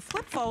fold with the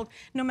flip fold,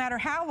 no matter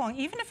how long.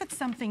 Even if it's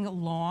something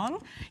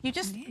long, you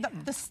just,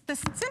 the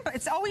simple,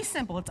 it's always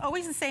simple. It's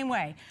always the same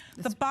way.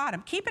 The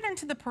bottom, keep it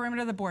into the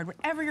perimeter of the board,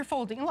 wherever you're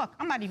folding. And look,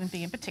 I'm not even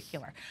being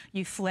particular.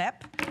 You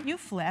flip,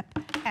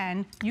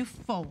 and you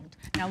fold.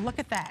 Now look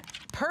at that.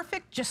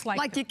 Perfect, just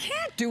like you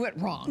can't do it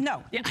wrong.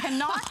 No, you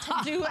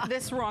cannot do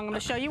this wrong. I'm going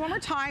to show you one more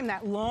time,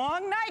 that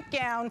long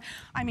nightgown.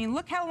 I mean,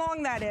 look how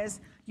long that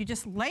is. You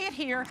just lay it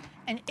here,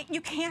 and you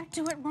can't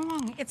do it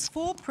wrong. It's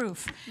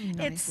foolproof.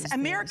 It's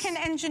American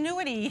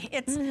ingenuity.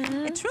 It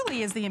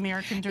really is the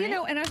American dream. You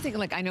know, and I was thinking,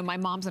 like, I know my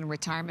mom's in a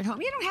retirement home.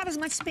 You don't have as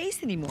much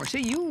space anymore, so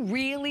you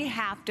really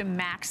have to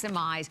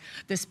maximize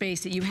the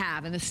space that you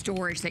have and the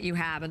storage that you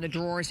have and the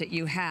drawers that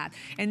you have.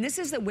 And this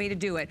is the way to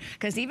do it,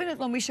 because even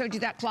when we showed you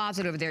that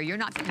closet over there, you're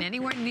not getting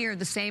anywhere near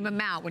the same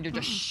amount when you're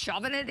just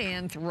shoving it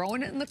in,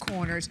 throwing it in the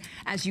corners,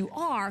 as you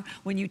are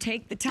when you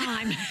take the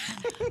time.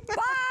 Bye!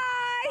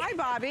 Hi,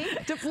 Bobby.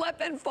 To flip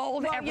and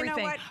fold everything. You know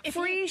what?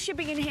 Free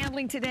shipping and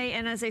handling today,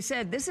 and as I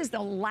said, this is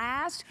the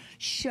last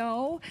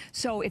show,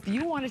 so if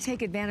you want to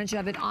take advantage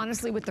of it,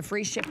 honestly, with the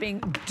free shipping,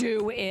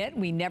 do it.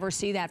 We never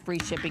see that free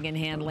shipping and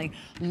handling.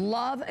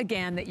 Love,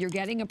 again, that you're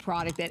getting a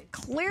product that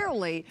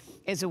clearly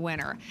is a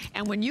winner.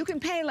 And when you can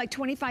pay like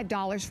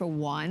 $25 for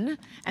one,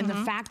 and the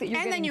fact that you're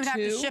getting then you two, have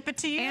to ship it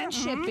to you. And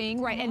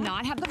shipping, right, and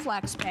not have the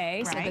flex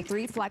pay, so the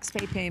 3 flex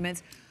pay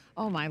payments.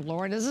 Oh my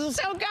Lord, this is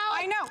so good.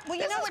 I know. Well,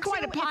 you know what,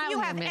 quite a pile. If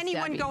you have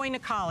anyone going to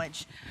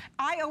college,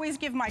 I always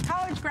give my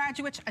college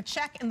graduates a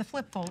check in the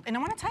flip fold. And I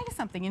want to tell you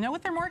something. You know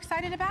what they're more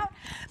excited about?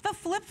 The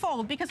flip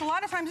fold, because a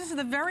lot of times this is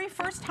the very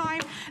first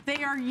time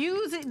they're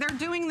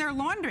doing their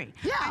laundry.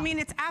 Yeah. I mean,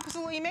 it's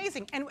absolutely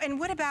amazing. And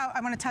what about, I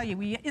want to tell you,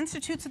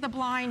 Institutes of the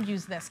Blind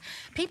use this.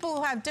 People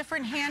who have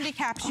different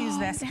handicaps use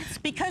this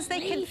because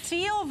they can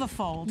feel the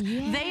fold.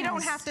 Yes. They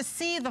don't have to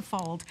see the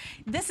fold.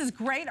 This is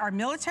great. Our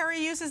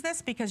military uses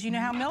this because you know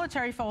how military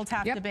folds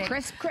have to be.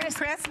 Crisp,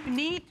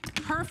 neat,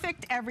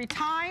 perfect every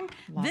time.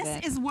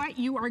 This is what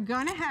you are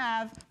going to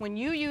have when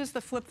you use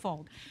the flip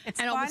fold. It's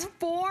fun. Almost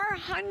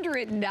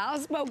 400 now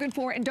spoken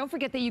for. And don't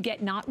forget that you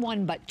get not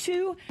one but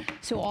two.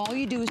 So all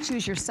you do is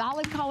choose your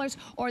solid colors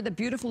or the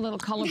beautiful little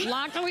color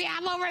block that we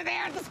have over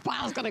there. This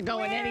pile's going to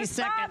go in any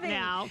second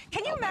now.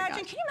 Can you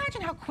imagine? Can you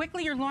imagine how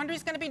quickly your laundry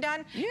is going to be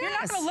done? Yes. You're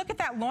not going to look at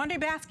that laundry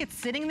basket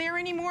sitting there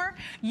anymore.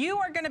 You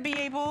are going to be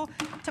able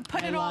to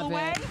put it all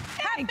away.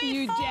 Thank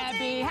you,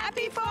 Debbie.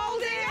 Happy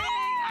folding!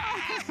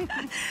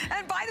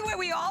 And by the way,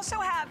 we also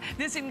have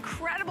this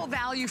incredible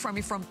value from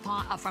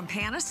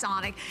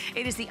Panasonic.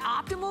 It is the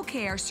Optimal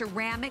Care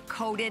ceramic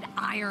coated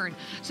iron.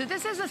 So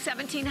this is a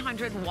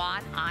 1700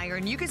 watt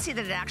iron. You can see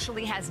that it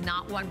actually has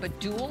not one but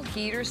dual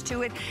heaters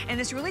to it,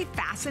 and it's really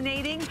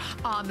fascinating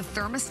the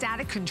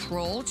thermostatic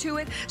control to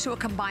it. So it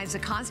combines the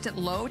constant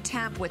low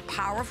temp with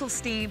powerful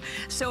steam,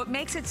 so it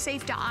makes it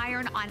safe to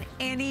iron on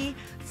any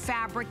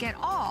fabric at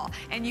all.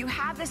 And you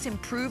have this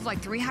improved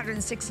like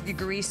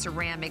 360-degree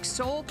ceramic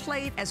sole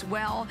plate as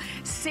well.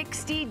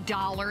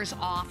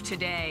 $60 off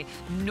today.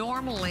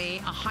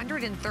 Normally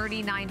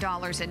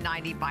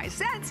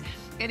 $139.95.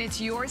 And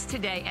it's yours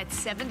today at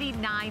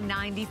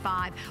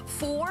 $79.95.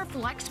 4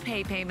 flex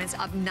pay payments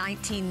of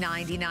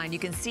 $19.99. You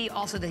can see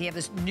also that you have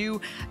this new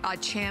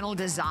channel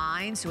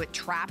design, so it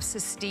traps the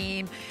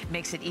steam,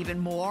 makes it even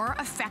more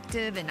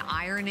effective in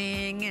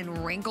ironing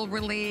and wrinkle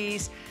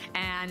release.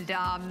 And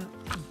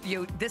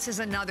this is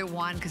another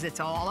one because it's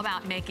all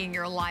about making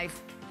your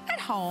life at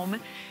home,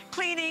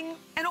 cleaning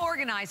and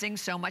organizing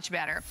so much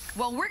better.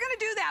 Well, we're gonna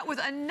do that with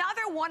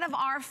another one of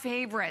our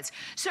favorites.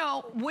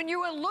 So when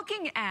you are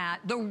looking at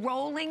the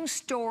rolling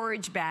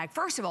storage bag,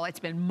 first of all, it's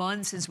been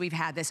months since we've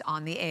had this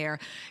on the air.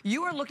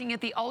 You are looking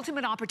at the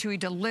ultimate opportunity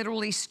to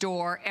literally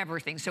store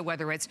everything. So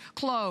whether it's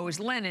clothes,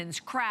 linens,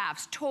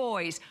 crafts,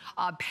 toys,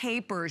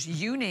 papers,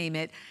 you name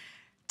it.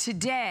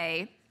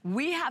 Today,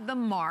 we have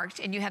them marked,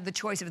 and you have the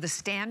choice of the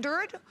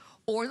standard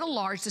or the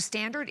large. The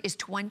standard is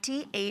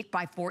 28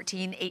 by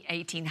 14,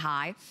 18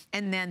 high,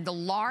 and then the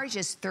large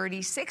is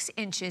 36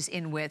 inches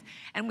in width,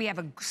 and we have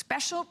a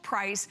special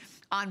price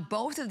on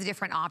both of the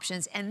different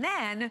options, and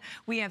then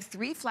we have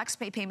 3 flex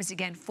pay payments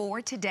again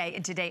for today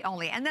and today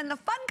only. And then the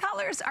fun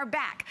colors are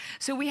back.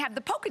 So we have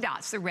the polka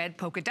dots, the red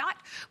polka dot,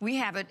 we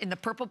have it in the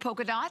purple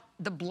polka dot,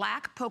 the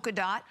black polka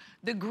dot,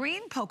 the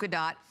green polka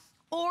dot,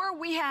 or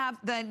we have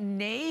the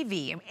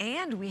navy,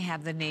 and we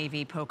have the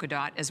navy polka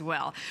dot as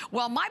well.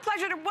 Well, my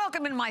pleasure to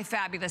welcome in my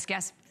fabulous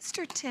guest,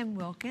 Mr. Tim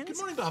Wilkins. Good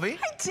morning, Bobby.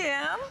 Hi,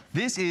 Tim.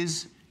 This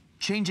is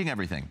changing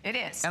everything. It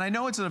is. And I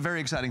know it's a very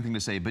exciting thing to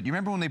say, but you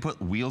remember when they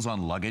put wheels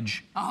on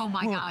luggage? Oh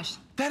my gosh.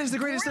 That is the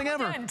greatest thing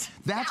ever. Brilliant.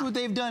 That's what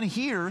they've done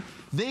here.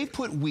 They've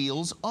put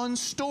wheels on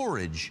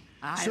storage.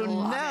 So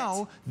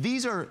now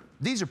these are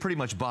pretty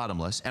much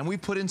bottomless, and we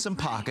put in some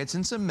pockets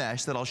and some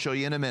mesh that I'll show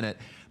you in a minute.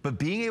 But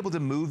being able to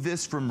move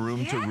this from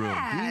room to room,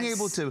 being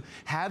able to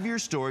have your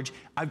storage,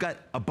 I've got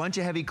a bunch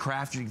of heavy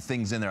crafting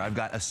things in there. I've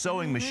got a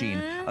sewing machine,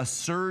 a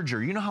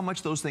serger. You know how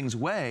much those things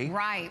weigh?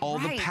 Right. All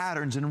the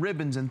patterns and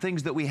ribbons and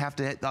things that we have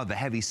to, the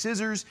heavy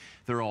scissors,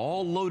 they're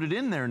all loaded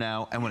in there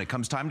now. And when it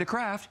comes time to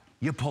craft,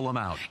 you pull them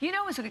out. You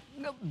know what's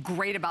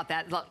great about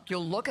that? Look,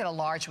 you'll look at a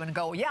large one and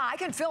go, yeah, I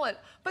can fill it.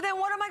 But then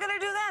what am I going to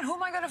do then? Who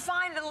am I going to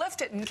find and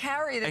lift it and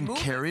carry it and move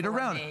carry it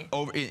around? Me?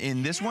 Over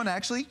in this one,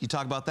 actually, you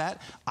talk about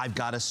that. I've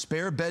got a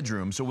spare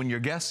bedroom. So when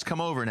your guests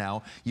come over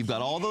now, you've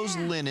got all those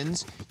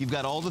linens. You've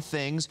got all the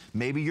things.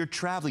 Maybe you're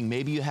traveling.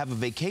 Maybe you have a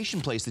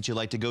vacation place that you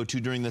like to go to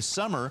during the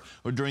summer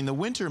or during the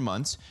winter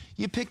months.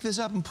 You pick this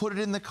up and put it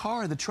in the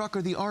car, the truck,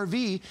 or the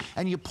RV,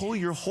 and you pull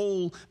your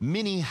whole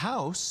mini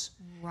house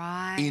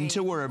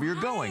into wherever you're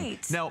going.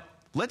 Now,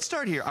 let's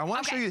start here. I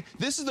want to show you,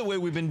 this is the way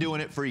we've been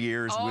doing it for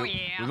years. We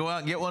go out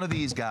and get one of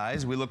these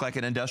guys. We look like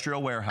an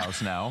industrial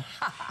warehouse now.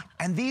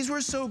 And these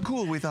were so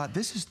cool. We thought,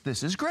 this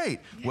is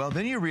great. Well,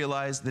 then you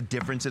realize the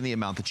difference in the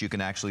amount that you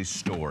can actually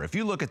store. If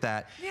you look at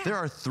that, there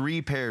are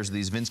 3 pairs of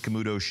these Vince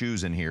Camuto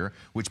shoes in here,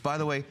 which, by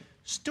the way,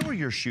 store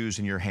your shoes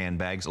in your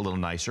handbags a little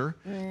nicer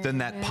than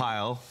that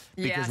pile,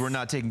 because we're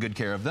not taking good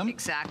care of them.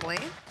 Exactly.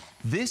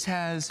 This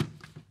has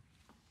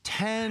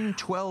 10,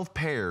 12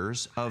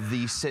 pairs of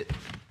these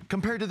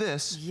compared to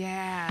this.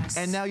 Yes.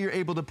 And now you're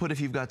able to put, if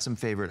you've got some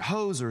favorite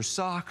hose or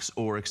socks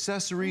or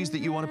accessories that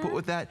you want to put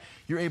with that,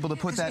 you're able to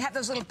put that. We have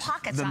those little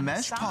pockets the on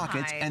mesh the side.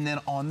 pockets, and then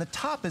on the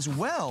top as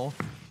well,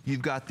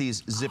 you've got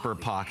these zipper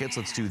pockets.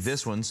 Let's do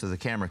this one so the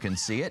camera can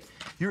see it.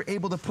 You're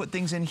able to put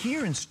things in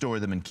here and store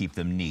them and keep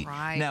them neat.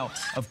 Now,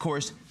 of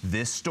course,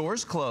 this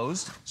store's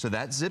closed, so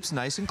that zips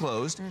nice and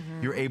closed.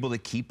 You're able to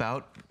keep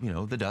out, you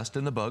know, the dust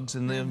and the bugs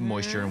and the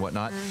moisture and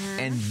whatnot.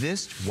 And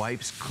this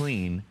wipes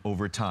clean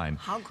over time.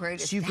 How great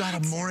is that? So you've got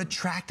a more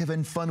attractive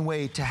and fun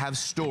way to have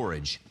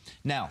storage.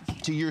 Now,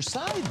 to your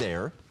side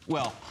there,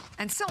 well...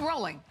 And still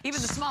rolling,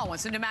 even the small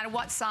ones, so no matter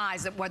what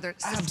size, whether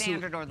it's the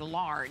standard or the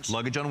large.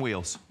 Luggage on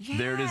wheels.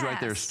 There it is right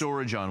there,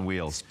 storage on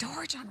wheels.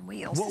 Storage on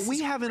wheels. What we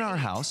have in our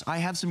house, I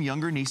have some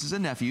younger nieces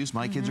and nephews.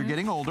 My kids are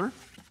getting older.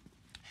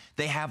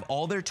 They have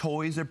all their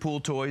toys, their pool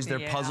toys,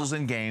 their puzzles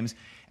and games,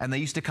 and they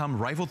used to come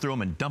rifle through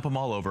them and dump them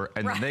all over,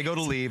 and then they go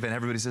to leave, and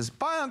everybody says,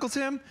 bye, Uncle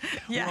Tim.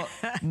 Well,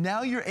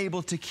 now you're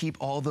able to keep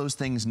all those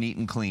things neat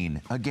and clean.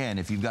 Again,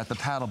 if you've got the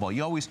paddle ball,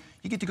 you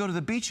get to go to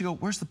the beach, you go,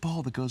 where's the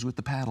ball that goes with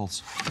the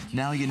paddles?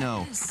 Now you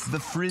know. The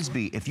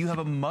Frisbee, if you have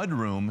a mud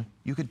room,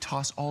 you could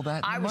toss all that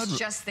in the mud room. I was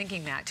just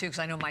thinking that, too, because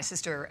I know my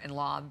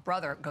sister-in-law and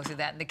brother go through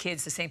that, and the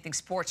kids, the same thing,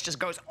 sports just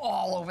goes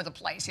all over the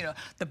place, you know,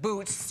 the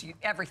boots,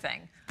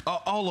 everything.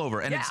 All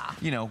over, and it's,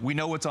 you know, we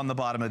know what's on the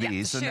bottom of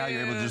these, so now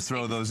you're able to just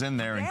throw those in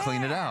there and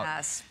clean it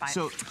out.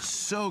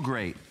 So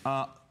great.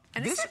 And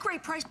this is a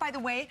great price, by the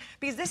way,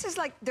 because this is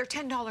like, they're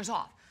 $10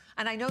 off.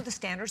 And I know the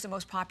standard's the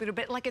most popular,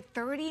 but like at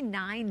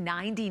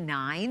 $39.99,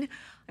 I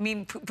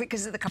mean,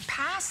 because of the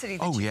capacity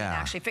that you can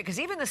actually fit. Because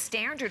even the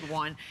standard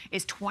one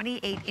is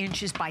 28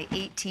 inches by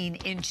 18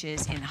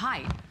 inches in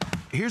height.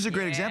 Here's a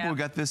great example. We've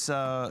got this,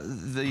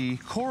 the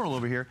coral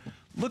over here.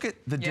 Look at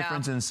the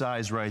difference in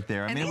size right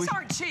there. I mean, these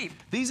aren't cheap.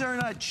 These are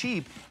not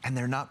cheap, and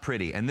they're not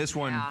pretty. And this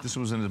one, this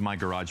was in my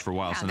garage for a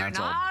while, so that's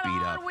all beat up. They're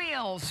not on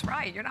wheels,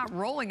 right? You're not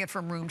rolling it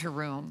from room to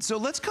room. So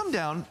let's come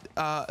down.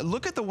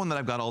 Look at the one that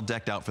I've got all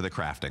decked out for the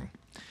crafting.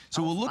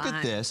 So we'll look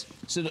at this.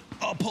 So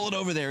I'll pull it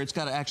over there. It's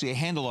got actually a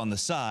handle on the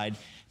side.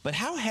 But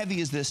how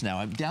heavy is this now?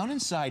 I'm down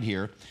inside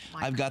here.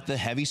 I've got the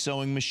heavy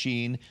sewing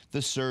machine, the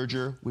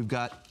serger. We've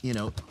got, you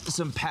know,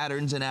 some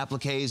patterns and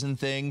appliques and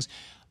things.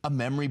 A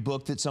memory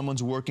book that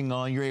someone's working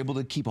on. You're able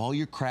to keep all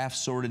your crafts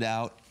sorted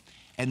out.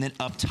 And then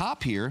up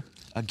top here,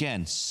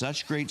 again,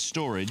 such great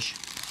storage.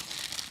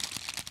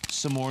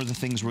 Some more of the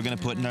things we're going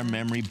to put in our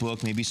memory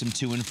book, maybe some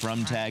to and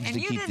from tags to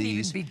keep these. And you didn't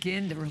even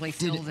begin to really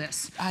fill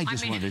this. I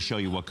just wanted to show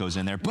you what goes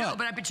in there. But,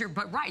 no,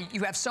 but right, you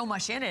have so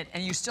much in it,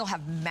 and you still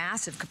have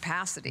massive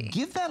capacity.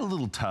 Give that a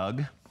little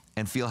tug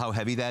and feel how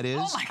heavy that is.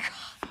 Oh my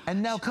God.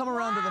 And now come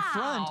around to the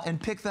front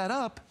and pick that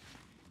up.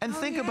 And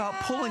think about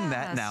pulling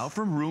that now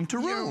from room to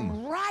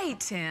room. You're right,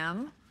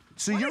 Tim.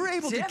 So you're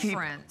able to keep,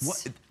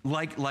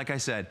 like I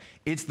said,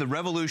 it's the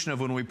revolution of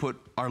when we put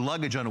our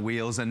luggage on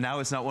wheels, and now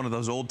it's not one of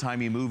those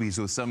old-timey movies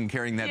with someone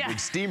carrying that big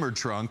steamer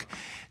trunk.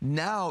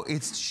 Now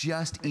it's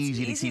just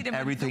easy to keep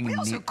everything neat. The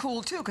wheels are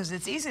cool too, because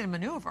it's easy to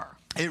maneuver.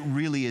 It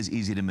really is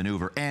easy to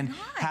maneuver. And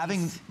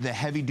having the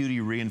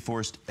heavy-duty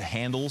reinforced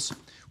handles,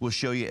 we'll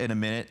show you in a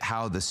minute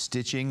how the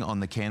stitching on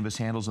the canvas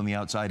handles on the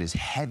outside is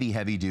heavy,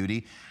 heavy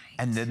duty.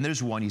 And then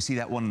there's one, you see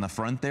that one in the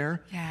front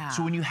there? Yeah.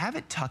 So when you have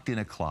it tucked in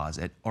a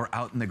closet or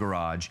out in the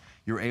garage,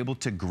 you're able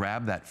to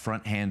grab that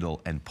front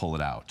handle and pull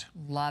it out.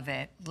 Love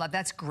it.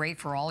 That's great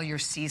for all your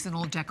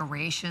seasonal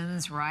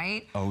decorations,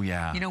 right? Oh,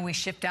 yeah. You know, we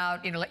shipped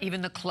out, you know,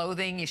 even the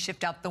clothing, you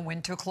shipped out the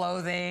winter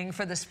clothing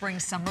for the spring,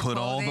 summer clothing.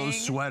 Put all clothing. those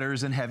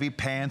sweaters and heavy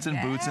pants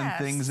and boots and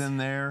things in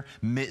there.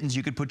 Mittens,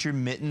 you could put your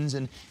mittens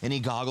and any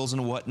goggles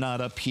and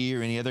whatnot up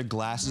here, any other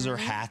glasses or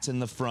hats in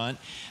the front.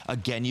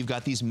 Again, you've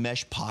got these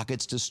mesh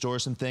pockets to store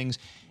some things.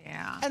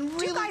 Yeah. And really,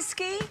 do you guys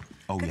ski?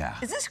 Oh, yeah.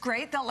 Is this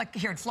great? Though, like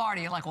here in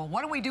Florida, you're like, well,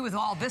 what do we do with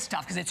all this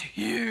stuff? Because it's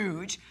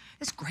huge.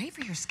 It's great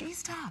for your ski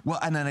stuff. Well,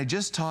 and then I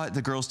just taught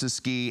the girls to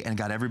ski and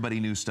got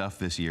everybody new stuff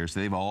this year. So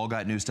they've all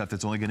got new stuff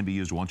that's only going to be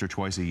used once or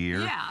twice a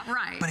year. Yeah,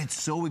 right. But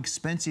it's so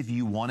expensive,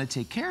 you want to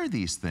take care of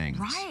these things.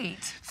 Right.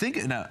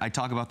 Now, I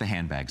talk about the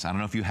handbags. I don't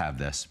know if you have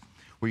this,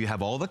 where you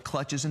have all the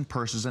clutches and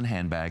purses and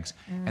handbags,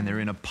 and they're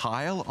in a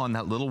pile on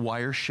that little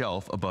wire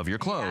shelf above your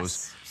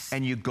clothes.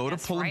 And you go to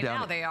pull them down. Right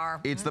now they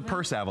are. It's the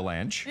purse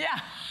avalanche. Yeah.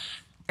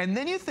 And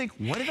then you think,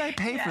 what did I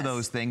pay for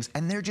those things?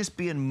 And they're just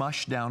being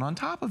mushed down on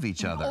top of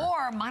each other.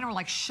 Or mine are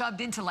like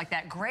shoved into like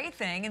that gray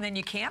thing, and then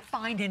you can't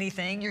find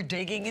anything. You're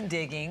digging and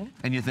digging.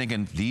 And you're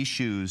thinking, these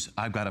shoes,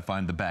 I've got to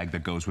find the bag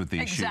that goes with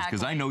these shoes,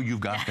 because I know you've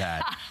got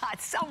that.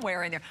 It's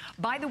somewhere in there.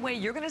 By the way,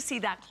 you're going to see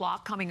that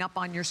clock coming up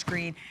on your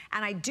screen.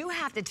 And I do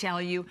have to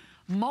tell you,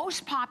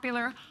 most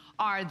popular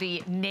are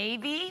the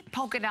navy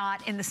polka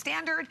dot in the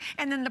standard,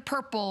 and then the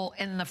purple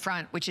in the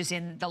front, which is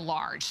in the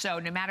large. So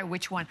no matter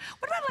which one.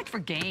 What about like for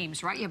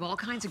games, right? You have all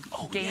kinds of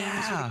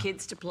games for the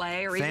kids to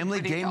play, or family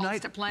even for the game adults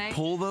night, to play.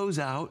 Pull those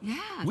out. Yeah.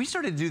 We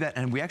started to do that,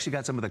 and we actually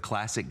got some of the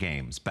classic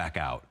games back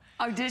out.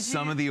 Oh, did you?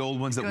 Some of the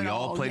old ones that we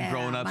all played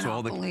growing up. So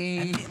all the, and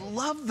they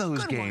love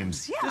those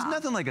games. Yeah. There's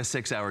nothing like a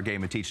 6-hour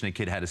game of teaching a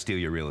kid how to steal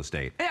your real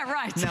estate. Yeah,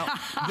 right. Now,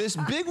 this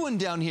big one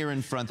down here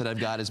in front that I've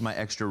got is my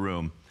extra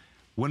room.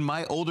 When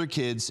my older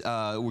kids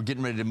were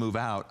getting ready to move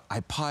out, I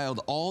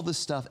piled all the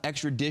stuff,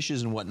 extra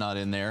dishes and whatnot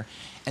in there,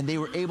 and they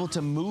were able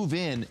to move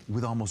in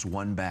with almost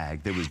one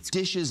bag. There was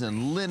dishes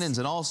and linens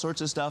and all sorts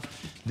of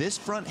stuff. This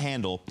front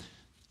handle,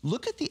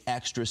 look at the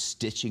extra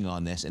stitching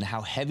on this and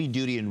how heavy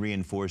duty and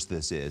reinforced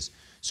this is.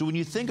 So when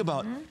you think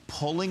about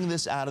pulling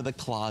this out of the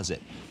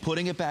closet,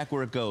 putting it back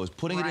where it goes,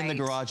 putting it in the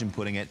garage and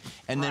putting it,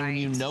 and then when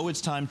you know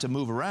it's time to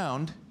move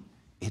around,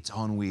 it's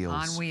on wheels.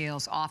 On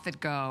wheels, off it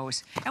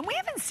goes. And we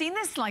haven't seen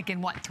this like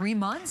in what, 3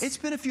 months? It's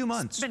been a few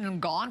months. It's been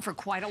gone for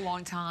quite a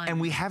long time. And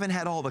we haven't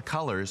had all the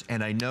colors,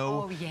 and I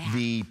know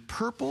the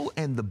purple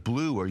and the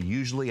blue are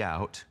usually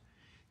out.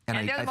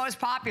 And they're the most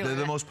popular. They're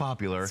the most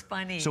popular. It's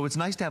funny. So it's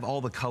nice to have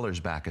all the colors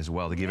back as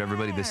well, to give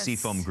everybody the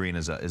seafoam green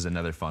is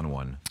another fun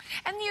one.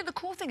 And you know, the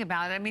cool thing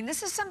about it, I mean,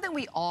 this is something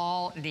we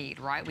all need,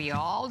 right? We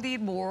all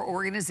need more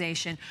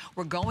organization.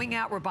 We're going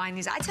out, we're buying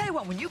these. I tell you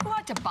what, when you go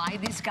out to buy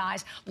these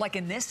guys, like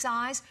in this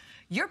size,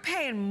 you're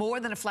paying more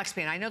than a flex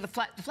pay. And I know the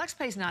flex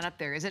pay is not up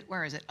there, is it?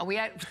 Where is it? Oh,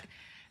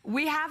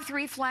 we have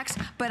 3 flex,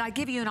 but I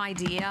give you an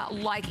idea.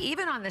 Like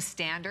even on the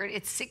standard,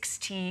 it's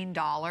 $16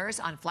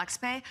 on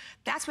FlexPay.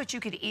 That's what you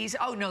could easily,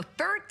 oh no,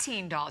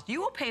 $13.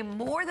 You will pay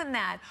more than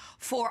that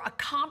for a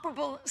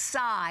comparable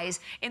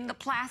size in the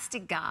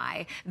plastic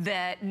guy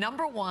that,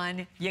 number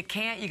one, you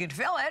can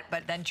fill it,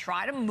 but then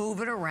try to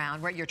move it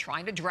around, right? You're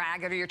trying to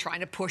drag it, or you're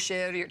trying to push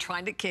it, or you're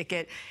trying to kick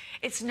it.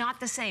 It's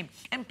not the same.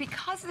 And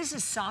because this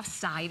is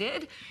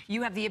soft-sided,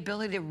 you have the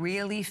ability to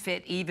really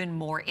fit even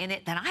more in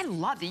it. Then I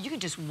love that you can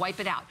just wipe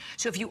it out.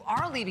 So if you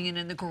are leaving it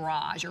in the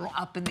garage or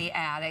up in the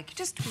attic,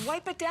 just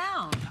wipe it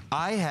down.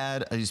 I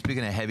had,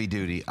 speaking of heavy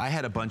duty, I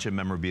had a bunch of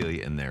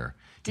memorabilia in there.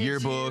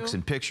 Yearbooks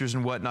and pictures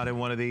and whatnot in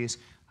one of these.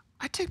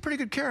 I take pretty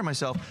good care of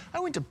myself. I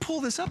went to pull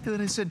this up and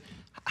I said,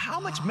 how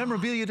much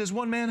memorabilia does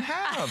one man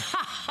have?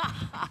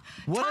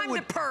 Time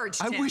to purge,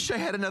 Tim. I wish I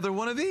had another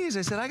one of these.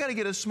 I said, I got to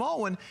get a small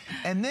one.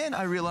 And then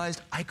I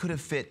realized I could have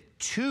fit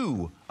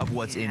 2 of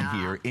what's in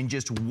here in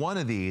just one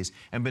of these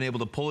and been able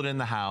to pull it in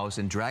the house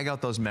and drag out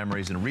those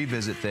memories and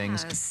revisit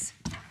things.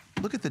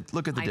 Look at the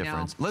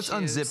difference. Let's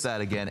unzip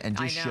that again and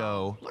just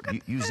show.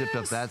 You zipped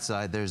up that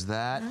side. There's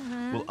that.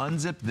 We'll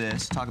unzip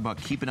this. Talk about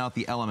keeping out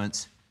the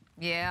elements.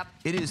 Yep.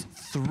 It is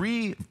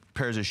 3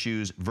 pairs of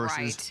shoes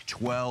versus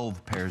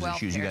 12 pairs of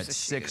shoes. You got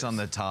 6 on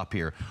the top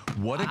here.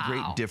 What a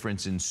great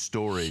difference in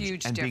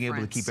storage and being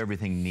able to keep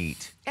everything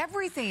neat.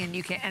 Everything, and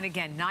you can, and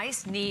again,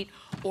 nice, neat,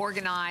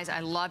 organized.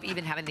 I love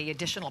even having the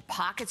additional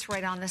pockets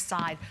right on the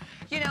side.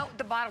 You know,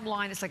 the bottom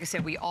line is, like I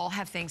said, we all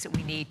have things that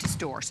we need to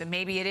store. So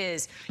maybe it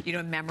is, you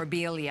know,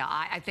 memorabilia.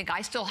 I think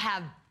I still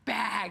have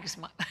bags,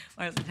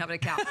 I doesn't have an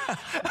account,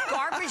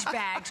 garbage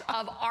bags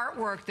of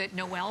artwork that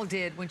Noelle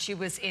did when she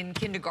was in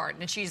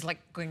kindergarten, and she's like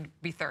going to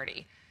be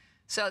 30.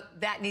 So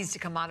that needs to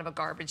come out of a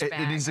garbage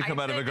bag. It needs to come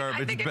out of a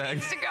garbage bag. It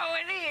needs to go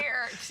in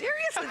here.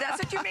 Seriously, that's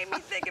what you made me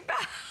think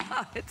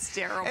about. It's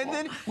terrible. And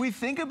then we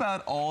think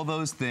about all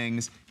those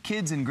things,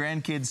 kids and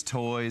grandkids'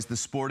 toys, the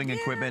sporting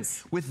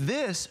equipment. With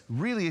this,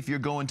 really, if you're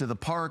going to the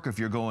park, or if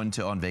you're going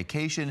on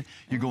vacation,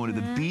 you're going to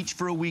the beach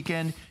for a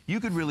weekend, you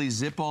could really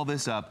zip all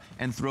this up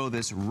and throw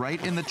this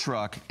right in the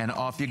truck, and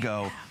off you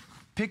go.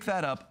 Pick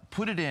that up,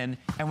 put it in,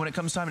 and when it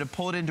comes time to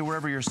pull it into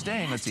wherever you're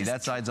staying, let's see,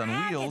 that side's on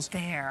wheels.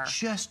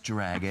 Just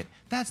drag it.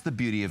 That's the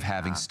beauty of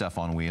having stuff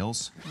on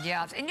wheels.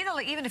 Yeah, and you know,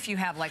 like, even if you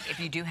have, like, if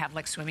you do have,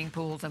 like, swimming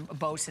pools and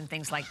boats and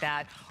things like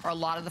that, or a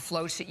lot of the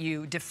floats that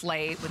you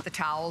deflate with the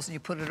towels and you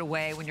put it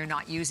away when you're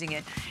not using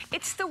it,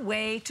 it's the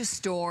way to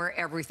store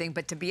everything,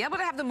 but to be able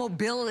to have the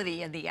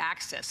mobility and the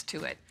access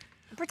to it,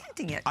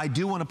 protecting it. I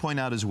do want to point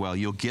out as well,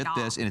 you'll get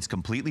this, and it's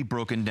completely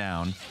broken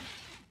down,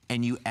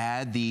 and you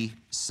add the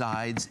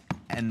sides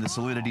and the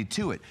solidity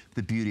to it.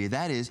 The beauty of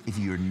that is, if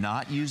you're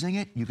not using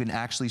it, you can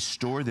actually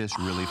store this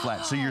really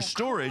flat. So your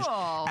storage,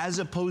 as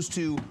opposed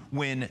to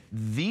when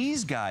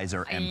these guys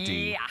are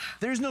empty,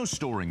 there's no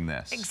storing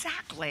this.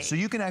 Exactly. So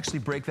you can actually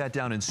break that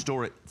down and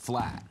store it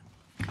flat.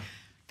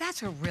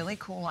 That's a really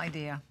cool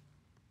idea.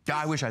 Yeah,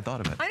 I wish I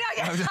thought of it. I know,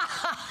 yeah.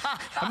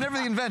 I'm never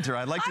the inventor.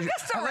 I'd like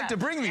to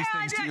bring these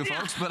things to you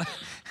folks, but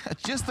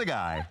just the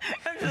guy.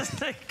 I'm just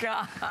the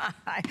guy.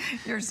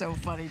 You're so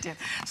funny, Tim.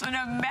 So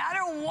no matter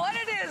what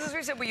it is, as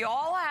we said, we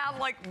all have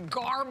like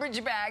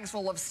garbage bags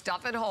full of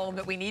stuff at home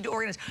that we need to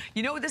organize.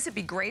 You know what this would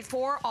be great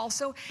for?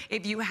 Also,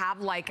 if you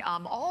have like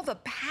all the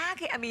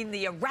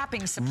the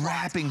wrapping supplies.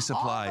 Wrapping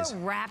supplies. All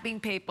the wrapping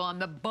paper and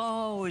the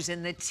bows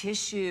and the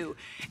tissue.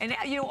 And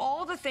you know,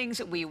 all the things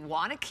that we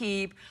want to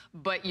keep,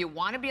 but you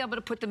want to be able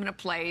to put them in a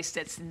place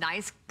that's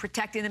nice,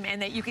 protecting them,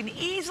 and that you can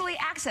easily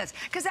access.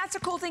 Because that's the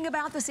cool thing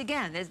about this,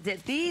 again, is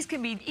that these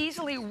can be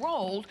easily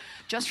rolled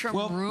just from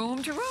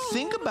room to room.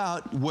 Think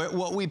about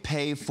what we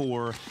pay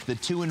for the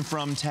to and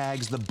from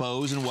tags, the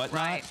bows and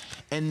whatnot. Right.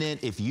 And then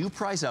if you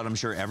price out, I'm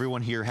sure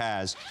everyone here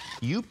has,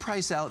 you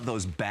price out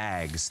those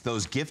bags,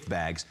 those gift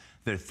bags.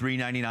 They're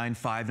 $3.99,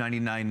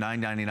 $5.99,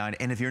 $9.99,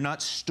 and if you're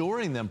not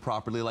storing them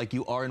properly like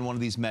you are in one of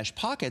these mesh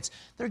pockets,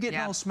 they're getting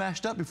all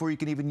smashed up before you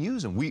can even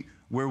use them.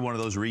 We're one of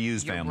those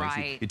reused families.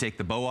 Right. You take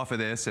the bow off of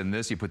this and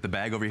this, you put the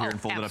bag over here and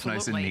fold it up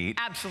nice and neat.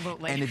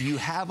 Absolutely. And if you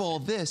have all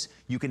this,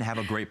 you can have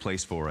a great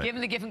place for it. Give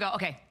them the gift and go,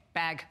 okay,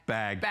 bag.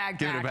 Bag. Bag,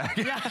 Give it a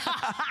bag.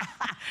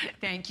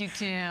 Thank you,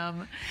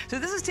 Tim. So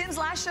this is Tim's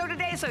last show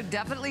today, so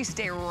definitely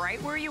stay right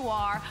where you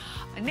are.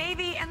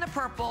 Navy and the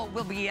purple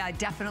will be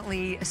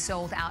definitely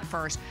sold out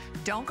first.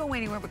 Don't go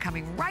anywhere. We're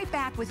coming right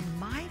back with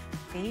my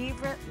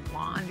favorite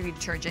laundry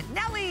detergent.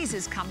 Nellie's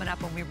is coming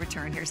up when we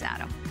return. Here's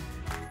Adam.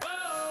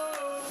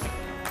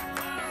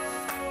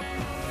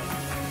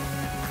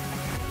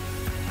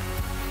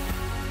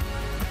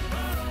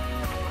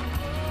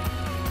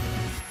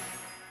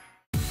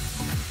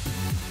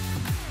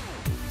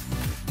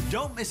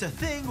 Don't miss a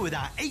thing with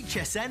our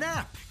HSN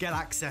app. Get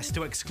access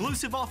to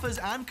exclusive offers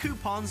and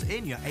coupons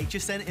in your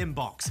HSN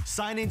inbox.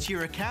 Sign into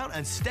your account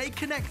and stay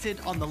connected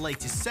on the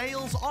latest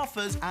sales,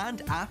 offers,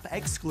 and app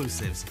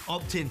exclusives.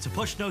 Opt in to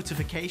push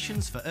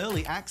notifications for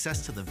early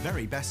access to the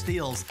very best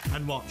deals.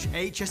 And watch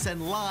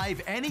HSN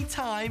Live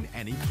anytime,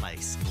 any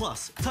place.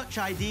 Plus, Touch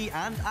ID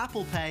and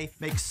Apple Pay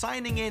make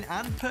signing in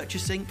and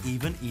purchasing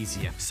even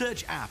easier.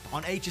 Search app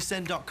on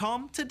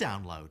hsn.com to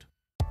download.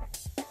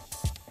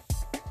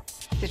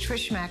 The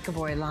Trish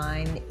McEvoy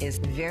line is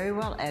very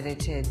well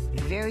edited,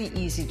 very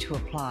easy to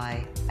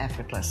apply,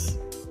 effortless.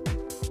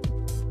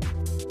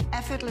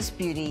 Effortless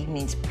beauty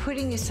means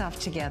putting yourself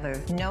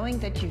together, knowing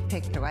that you've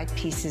picked the right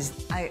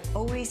pieces. I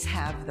always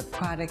have the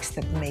products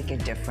that make a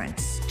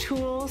difference.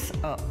 Tools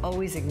are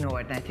always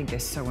ignored, and I think they're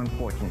so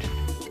important.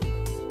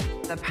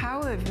 The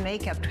power of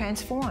makeup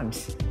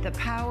transforms. The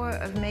power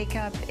of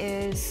makeup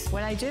is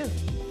what I do.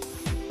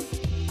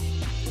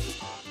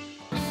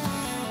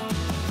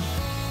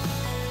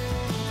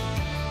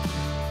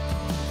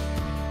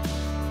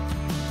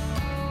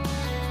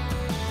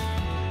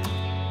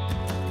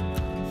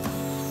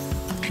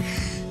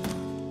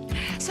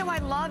 So I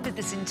love that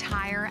this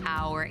entire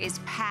hour is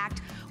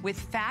packed with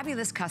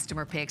fabulous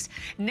customer picks.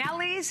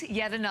 Nellie's,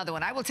 yet another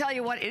one. I will tell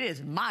you what, it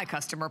is my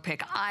customer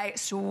pick. I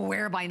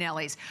swear by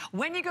Nellie's.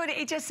 When you go to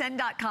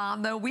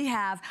hsn.com, though, we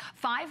have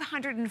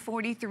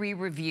 543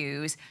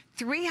 reviews.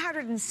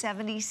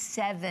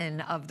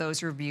 377 of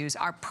those reviews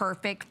are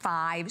perfect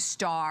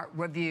 5-star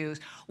reviews.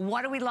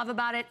 What do we love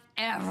about it?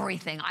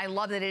 Everything. I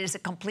love that it is a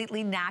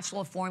completely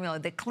natural formula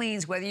that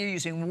cleans whether you're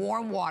using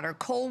warm water,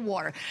 cold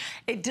water.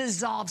 It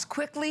dissolves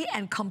quickly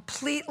and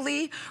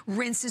completely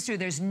rinses through.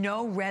 There's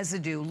no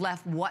residue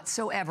left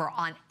whatsoever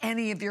on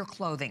any of your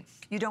clothing.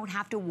 You don't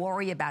have to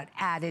worry about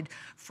added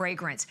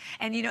fragrance.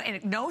 And you know,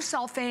 and no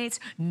sulfates,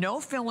 no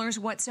fillers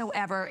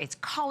whatsoever. It's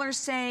color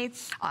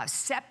safe,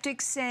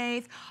 septic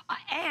safe.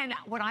 And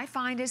what I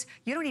find is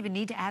you don't even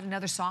need to add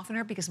another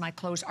softener because my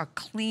clothes are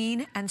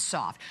clean and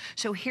soft.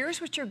 So here's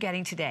what you're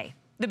getting today.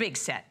 The big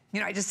set.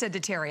 You know, I just said to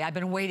Terry, I've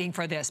been waiting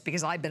for this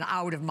because I've been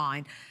out of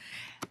mine.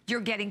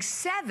 You're getting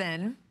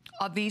 7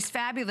 of these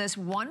fabulous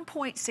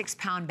 1.6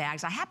 pound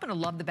bags. I happen to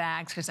love the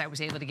bags because I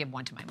was able to give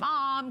one to my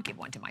mom, give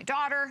one to my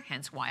daughter,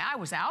 hence why I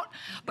was out.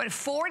 But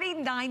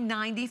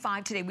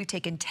 $49.95 today, we've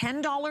taken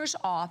 $10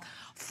 off,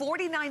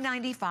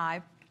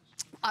 $49.95.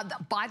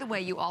 By the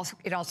way,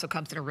 it also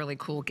comes in a really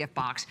cool gift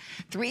box.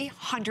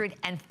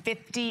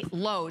 350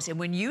 loads. And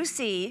when you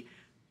see,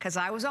 because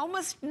I was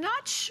almost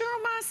not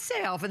sure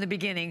myself in the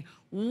beginning,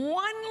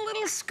 one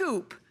little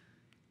scoop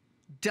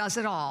does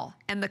it all.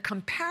 And the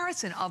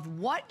comparison of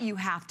what you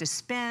have to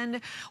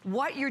spend,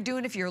 what you're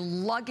doing if you're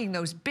lugging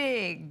those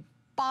big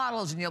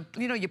bottles and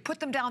you put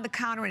them down the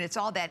counter and it's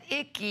all that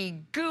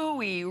icky,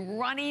 gooey,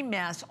 runny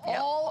mess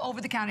all over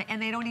the counter,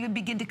 and they don't even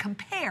begin to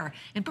compare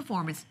in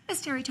performance.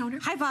 Miss Terry Toner.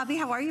 Hi, Bobby.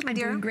 How are you, my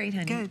dear? I'm doing great,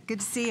 honey. Good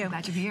to see you.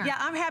 Glad you're here. Yeah,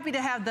 I'm happy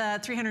to have the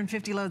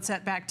 350 load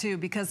set back too,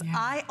 because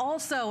I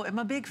also am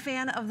a big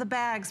fan of the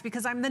bags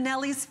because I'm the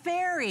Nellie's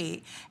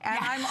fairy, and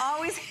I'm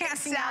always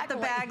handing out the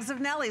bags of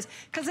Nellie's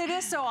because it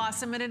is so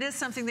awesome, and it is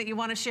something that you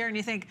want to share, and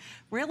you think,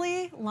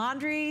 really,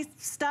 laundry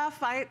stuff?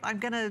 I'm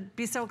gonna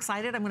be so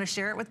excited. I'm gonna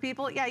share it with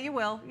people. Yeah, you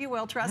will. You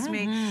will. Trust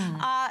me.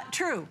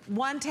 True.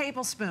 1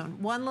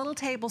 tablespoon. 1 little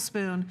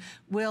tablespoon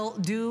will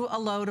do a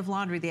load of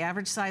laundry. The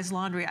average size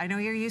laundry. I know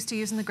you're used to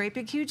using the great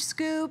big huge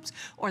scoops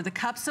or the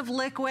cups of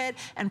liquid,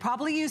 and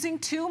probably using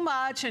too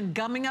much and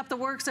gumming up the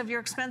works of your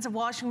expensive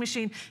washing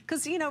machine.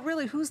 Because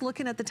really, who's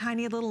looking at the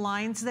tiny little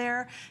lines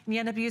there? And you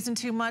end up using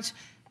too much.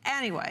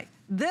 Anyway,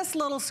 this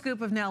little scoop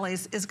of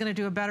Nellie's is going to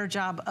do a better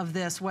job of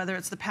this, whether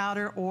it's the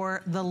powder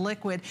or the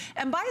liquid.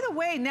 And by the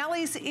way,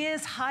 Nellie's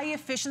is high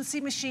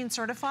efficiency machine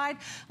certified.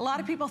 A lot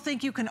of people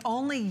think you can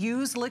only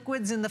use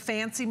liquids in the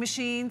fancy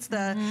machines,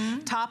 the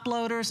top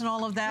loaders and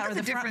all of that, or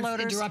the front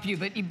loaders. Interrupt you,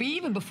 but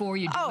even before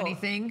you do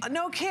anything.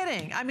 No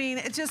kidding. I mean,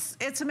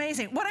 it's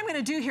amazing. What I'm going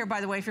to do here, by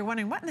the way, if you're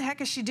wondering, what in the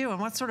heck is she doing?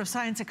 What sort of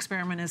science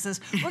experiment is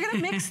this? We're going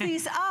to mix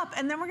these up,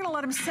 and then we're going to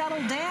let them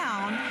settle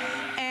down,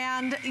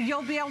 and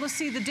you'll be able to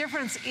see the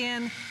difference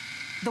in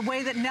the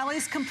way that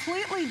Nellie's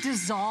completely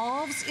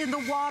dissolves in the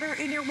water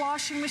in your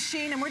washing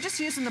machine. And we're just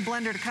using the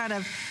blender to kind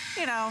of,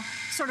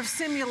 sort of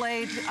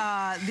simulate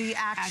the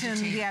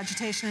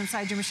agitation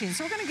inside your machine.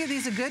 So we're gonna give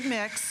these a good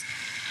mix,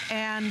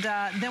 and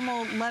then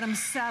we'll let them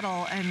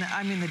settle. And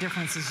I mean, the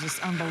difference is just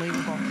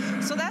unbelievable.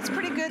 So that's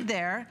pretty good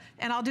there.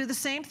 And I'll do the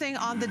same thing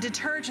on the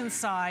detergent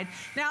side.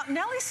 Now,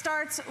 Nellie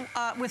starts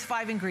with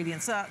 5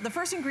 ingredients. The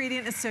first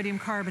ingredient is sodium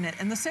carbonate,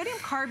 and the sodium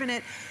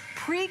carbonate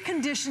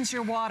preconditions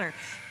your water.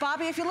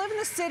 Bobby, if you live in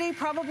the city,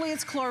 probably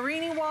it's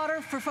chlorine water.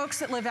 For folks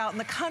that live out in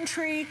the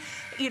country,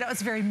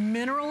 it's very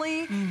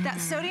minerally. That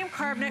sodium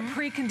carbonate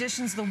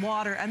preconditions the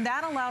water, and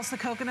that allows the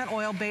coconut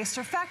oil-based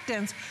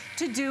surfactants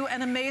to do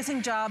an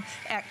amazing job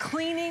at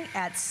cleaning,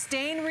 at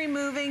stain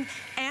removing,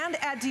 and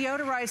at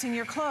deodorizing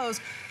your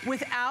clothes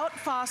without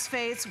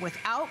phosphates,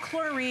 without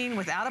chlorine,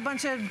 without a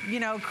bunch of,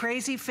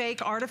 crazy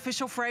fake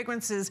artificial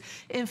fragrances.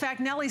 In fact,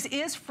 Nellie's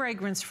is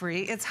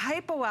fragrance-free. It's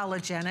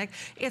hypoallergenic.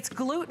 It's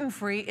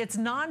gluten-free. It's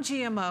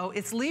non-GMO.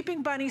 It's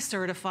Leaping Bunny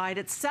certified.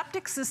 It's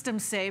septic system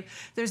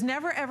safe. There's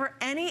never, ever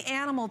any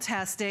animal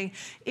testing.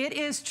 It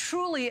is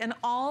truly an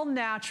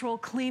all-natural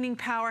cleaning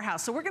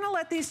powerhouse. So we're going to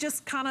let these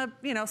just kind of,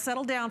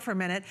 settle down for a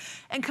minute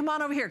and come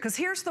on over here, because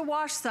here's the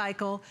wash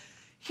cycle.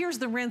 Here's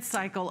the rinse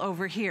cycle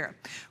over here.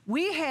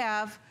 We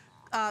have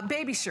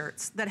baby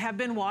shirts that have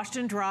been washed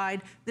and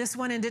dried. This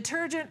one in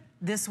detergent,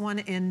 this one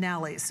in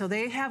Nellie's. So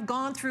they have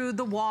gone through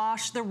the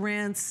wash, the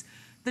rinse,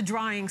 the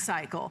drying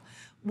cycle.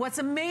 What's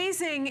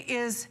amazing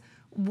is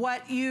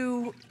what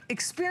you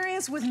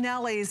experience with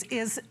Nellie's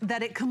is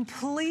that it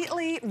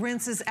completely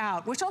rinses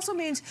out, which also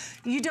means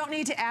you don't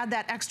need to add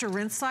that extra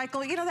rinse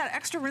cycle. That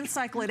extra rinse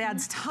cycle, it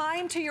adds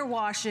time to your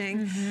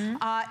washing.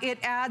 It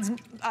adds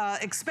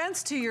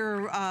expense to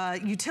your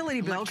utility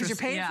bill, because you're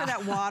paying for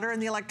that water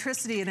and the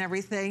electricity and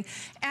everything.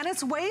 And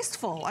it's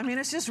wasteful. I mean,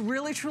 it's just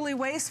really, truly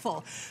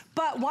wasteful.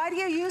 But why do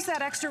you use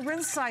that extra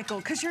rinse cycle?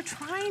 Because you're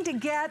trying to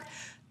get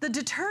the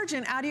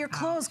detergent out of your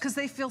clothes because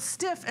they feel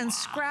stiff and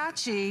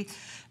scratchy.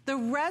 The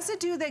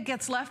residue that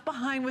gets left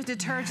behind with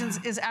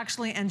detergents is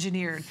actually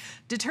engineered.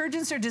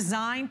 Detergents are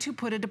designed to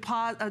put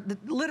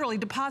literally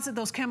deposit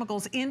those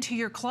chemicals into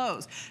your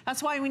clothes.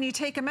 That's why when you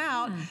take them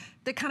out,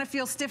 they kind of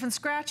feel stiff and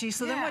scratchy.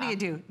 So then what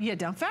do? You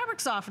dump fabric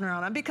softener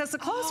on them because the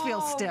clothes feel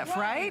stiff,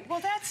 right?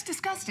 Well, that's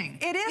disgusting.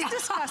 It is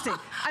disgusting.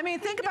 I mean,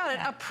 think about it.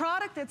 A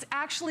product that's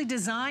actually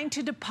designed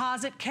to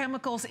deposit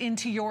chemicals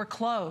into your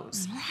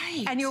clothes.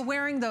 Right. And you're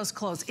wearing those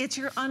clothes. It's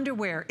your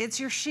underwear, it's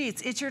your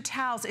sheets, it's your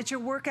towels, it's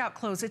your workout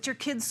clothes, it's your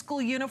kids'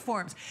 school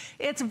uniforms.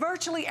 It's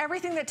virtually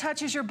everything that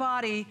touches your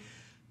body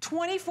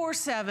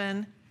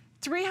 24/7,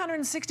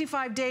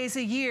 365 days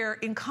a year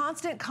in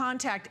constant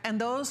contact,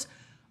 and those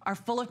are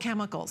full of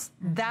chemicals.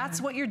 That's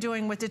what you're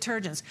doing with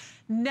detergents.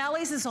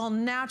 Nellie's is all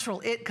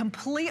natural. It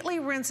completely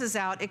rinses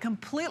out. It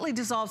completely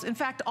dissolves. In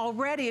fact,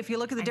 already, if you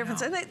look at the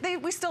difference, and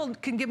we still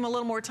can give them a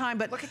little more time,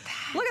 but look at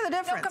that. Look at the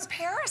difference. No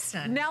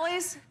comparison.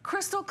 Nellie's,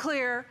 crystal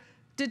clear,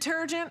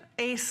 detergent,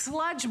 a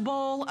sludge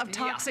bowl of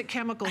toxic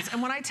chemicals.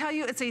 And when I tell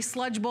you it's a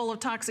sludge bowl of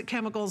toxic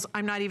chemicals,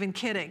 I'm not even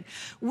kidding.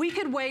 We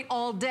could wait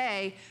all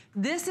day.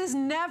 This is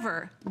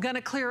never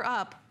gonna clear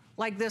up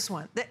like this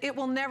one. It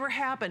will never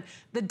happen.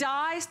 The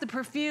dyes, the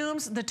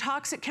perfumes, the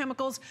toxic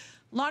chemicals,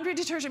 laundry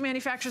detergent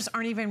manufacturers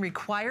aren't even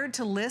required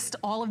to list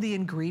all of the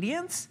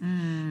ingredients.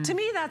 To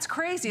me, that's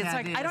crazy. It's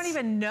like, I don't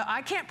even know.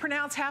 I can't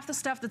pronounce half the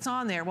stuff that's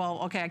on there. Well,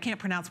 okay, I can't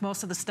pronounce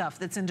most of the stuff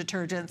that's in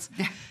detergents.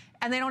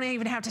 And they don't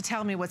even have to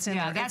tell me what's in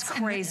there. That's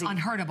crazy.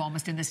 Unheard of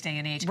almost in this day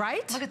and age.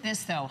 Right? Look at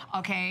this though.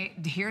 Okay,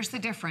 here's the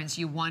difference.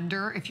 You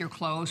wonder if your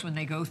clothes, when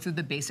they go through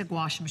the basic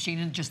washing machine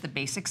and just the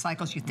basic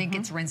cycles, you think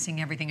it's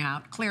rinsing everything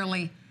out.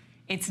 Clearly,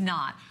 it's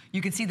not.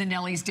 You can see the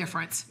Nellie's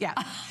difference. Yeah.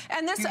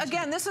 And this,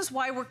 again, this is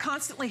why we're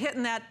constantly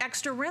hitting that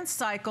extra rinse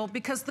cycle,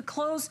 because the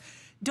clothes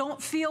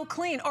don't feel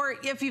clean. Or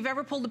if you've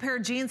ever pulled a pair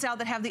of jeans out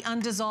that have the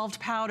undissolved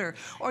powder,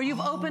 or you've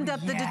opened up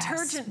the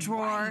detergent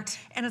drawer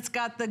and it's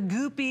got the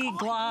goopy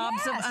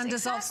globs of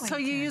undissolved, so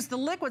you use the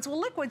liquids. Well,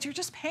 liquids, you're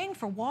just paying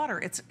for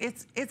water.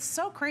 It's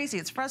so crazy,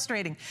 it's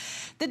frustrating.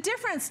 The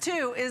difference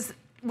too is,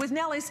 with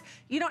Nellie's,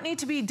 you don't need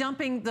to be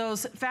dumping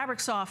those fabric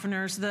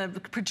softeners, the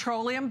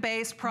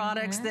petroleum-based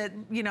products that,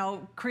 you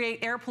know, create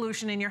air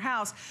pollution in your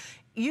house.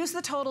 Use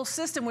the total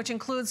system, which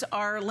includes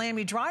our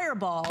Lamy dryer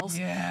balls.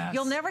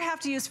 You'll never have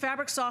to use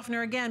fabric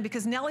softener again,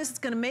 because Nellie's is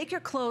gonna make your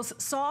clothes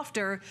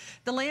softer.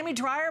 The Lamy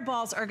dryer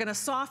balls are gonna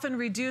soften,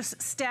 reduce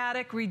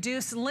static,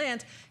 reduce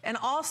lint, and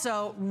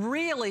also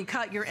really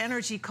cut your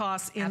energy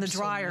costs in the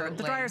dryer.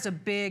 The dryer is a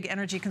big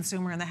energy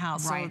consumer in the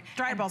house, so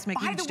dryer balls make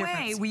a huge difference.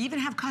 By the way, we even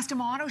have custom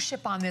auto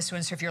ship on this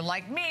one, so if you're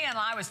like me and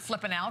I was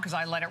flipping out because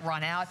I let it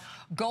run out,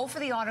 go for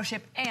the auto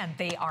ship, and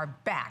they are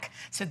back.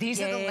 So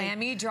these are the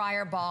Lamy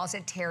dryer balls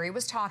that Terry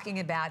was talking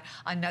about.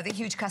 Another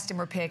huge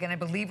customer pick, and I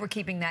believe we're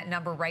keeping that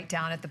number right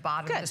down at the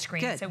bottom of the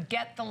screen. So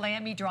get the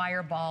Lamy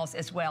dryer balls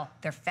as well.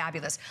 They're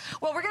fabulous.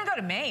 Well, we're gonna go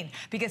to Maine,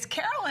 because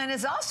Carolyn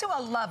is also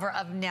a lover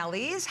of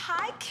Nellie's.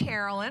 Hi,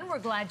 Carolyn. We're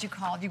glad you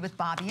called. You with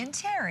Bobby and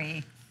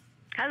Terry.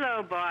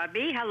 Hello,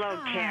 Bobby.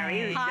 Hello,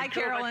 Terry. Hi,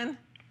 Carolyn.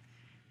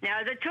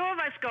 Now, the two of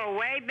us go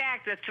way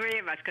back, the three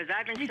of us, because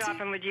I've been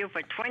shopping with you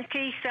for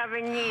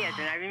 27 years,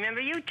 and I remember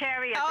you,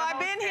 Terry. I've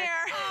been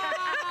here.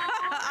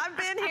 I've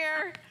been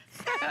here.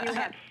 You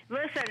have.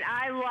 Listen,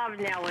 I love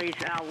Nellie's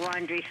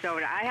laundry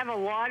soda. I have a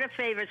lot of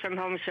favorites from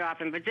home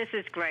shopping, but this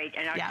is great,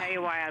 and I'll tell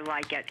you why I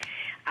like it.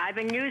 I've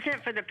been using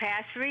it for the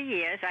past 3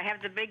 years. I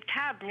have the big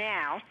tub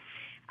now.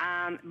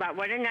 But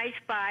what a nice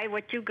buy,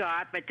 what you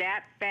got. But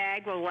that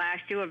bag will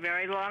last you a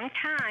very long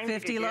time.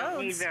 50 loads. You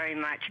don't need very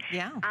much.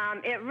 Yeah.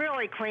 It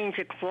really cleans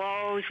your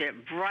clothes.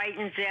 It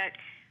brightens it.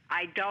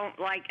 I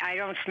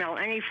don't smell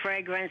any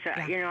fragrance.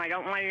 You know, I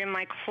don't want it in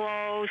my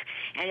clothes.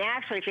 And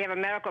actually, if you have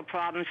a medical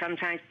problem,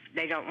 sometimes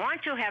they don't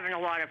want you having a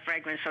lot of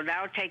fragrance. So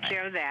that'll take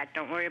care of that.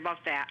 Don't worry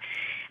about that.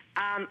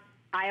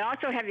 I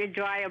also have your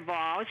dryer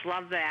balls.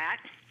 Love that.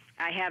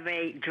 I have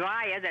a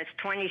dryer that's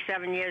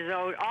 27 years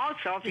old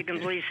also, if you can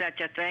believe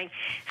such a thing.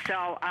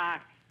 So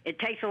it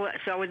takes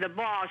so with the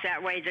balls,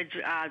 that way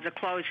the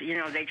clothes, you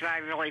know, they dry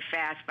really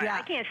fast. But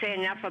I can't say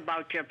enough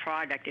about your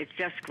product. It's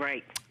just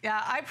great.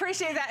 Yeah, I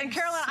appreciate that. And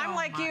Carolyn, I'm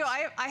like you.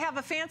 I have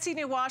a fancy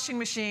new washing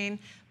machine,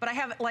 but I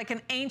have like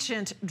an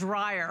ancient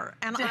dryer.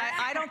 And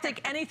I don't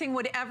think anything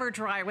would ever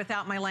dry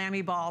without my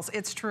Lamy balls.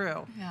 It's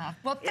true. Yeah.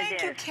 Well,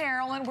 thank you,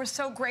 Carolyn. We're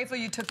so grateful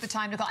you took the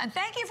time to call. And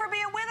thank you for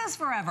being with us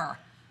forever.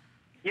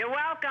 You're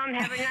welcome.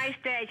 Have a nice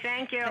day.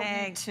 Thank you.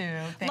 Thanks.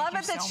 Love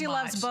it that she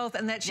loves both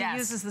and that she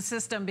uses the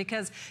system,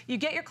 because you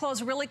get your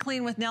clothes really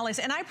clean with Nellie's.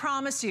 And I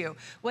promise you,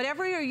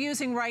 whatever you're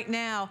using right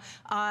now,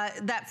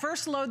 that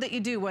first load that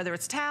you do, whether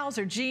it's towels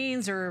or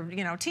jeans or,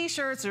 you know,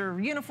 t-shirts or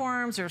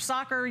uniforms or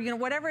soccer, you know,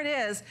 whatever it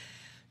is,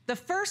 the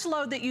first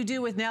load that you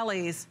do with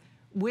Nellie's,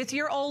 with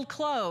your old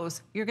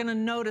clothes, you're gonna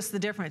notice the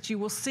difference. You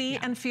will see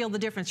and feel the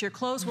difference. Your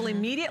clothes will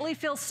immediately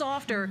feel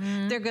softer.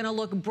 They're gonna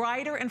look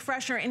brighter and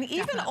fresher. And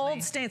even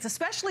old stains,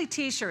 especially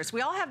t-shirts.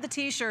 We all have the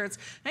t-shirts,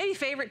 maybe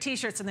favorite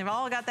t-shirts, and they've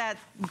all got that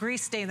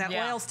grease stain, that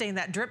oil stain,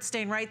 that drip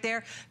stain right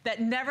there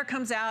that never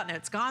comes out, and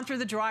it's gone through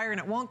the dryer and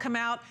it won't come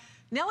out.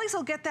 Nellie's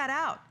will get that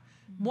out.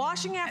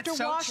 Washing after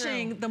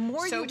washing, the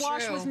more you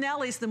wash with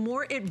Nellie's, the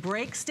more it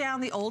breaks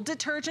down the old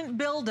detergent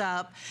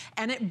buildup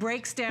and it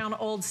breaks down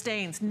old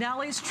stains.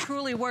 Nellie's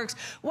truly works.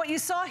 What you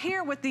saw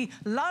here with the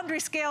laundry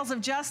scales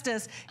of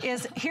justice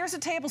is, here's a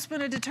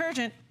tablespoon of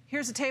detergent,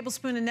 here's a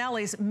tablespoon of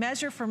Nellie's,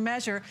 measure for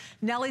measure.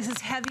 Nellie's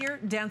is heavier,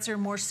 denser,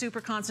 more super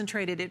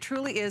concentrated. It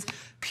truly is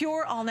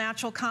pure,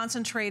 all-natural,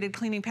 concentrated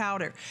cleaning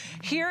powder.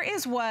 Here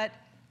is what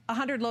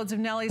 100 loads of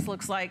Nellie's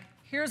looks like.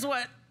 Here's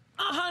what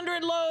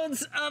 100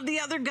 loads of the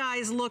other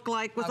guys look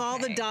like, with all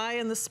the dye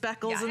and the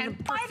speckles and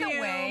the perfume. By the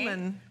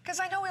way, because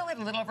I know we only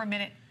have a little over a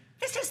minute,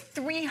 this is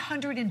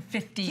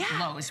 350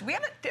 loads. We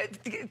haven't.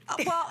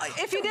 Well,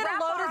 if you did a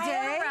load a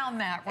day, around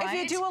that, right?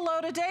 If you do a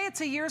load a day, it's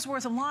a year's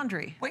worth of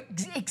laundry. Wait,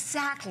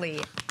 exactly.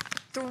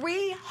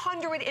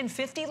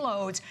 350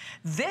 loads.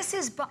 This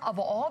is, of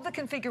all the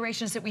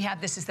configurations that we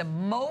have, this is the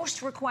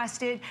most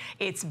requested.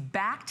 It's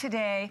back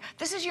today.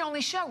 This is your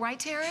only show, right,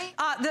 Terry?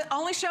 The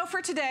only show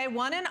for today,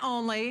 one and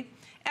only.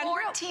 And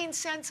 14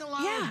 cents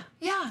alone.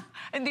 Yeah.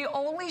 And the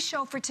only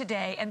show for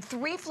today, and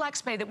 3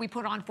 flex pay that we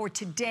put on for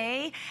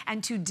today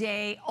and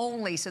today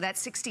only. So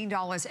that's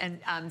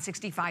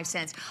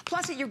 $16.65.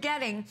 Plus, you're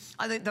getting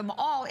them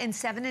all in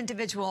 7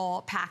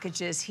 individual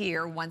packages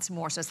here once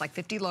more. So it's like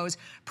 50 loads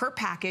per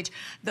package.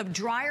 The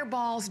dryer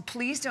balls,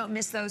 please don't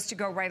miss those to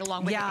go right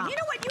along with it. And you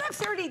know what? You have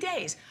 30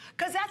 days.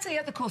 Because that's the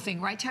other cool thing,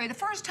 right, Terry? The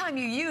first time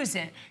you use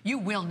it, you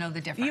will know the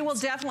difference. You will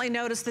definitely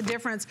notice the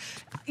difference.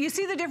 You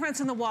see the difference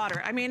in the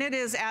water. I mean, it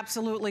is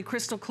absolutely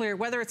crystal clear.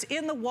 Whether it's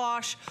in the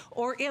wash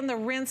or in the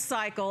rinse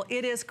cycle,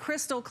 it is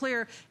crystal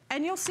clear.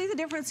 And you'll see the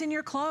difference in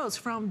your clothes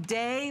from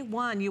day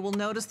one. You will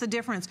notice the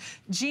difference.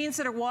 Jeans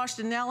that are washed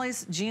in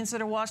Nellie's, jeans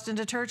that are washed in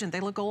detergent, they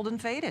look old and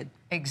faded.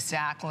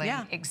 Exactly.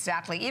 Yeah.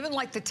 Exactly. Even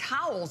like the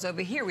towels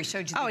over here, we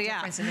showed you the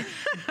difference in the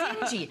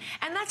dingy.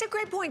 And that's a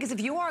great point, because if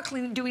you are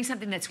doing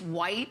something that's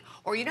white,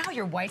 or you know how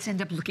your whites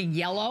end up looking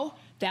yellow,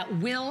 that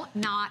will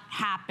not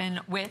happen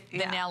with the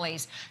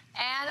Nellies.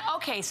 And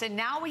okay, so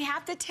now we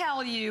have to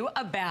tell you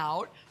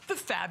about the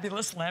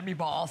fabulous Lammy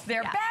balls.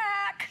 They're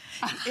back.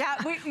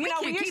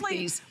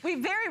 We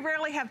very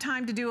rarely have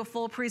time to do a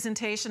full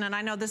presentation, and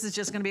I know this is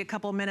just going to be a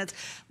couple of minutes.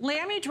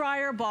 Lammy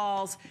dryer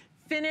balls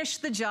finish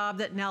the job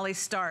that Nellie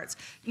starts.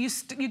 You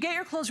get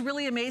your clothes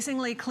really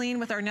amazingly clean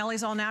with our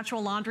Nellie's All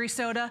Natural Laundry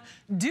Soda.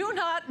 Do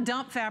not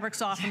dump fabric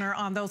softener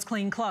on those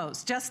clean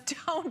clothes. Just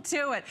don't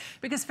do it,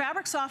 because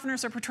fabric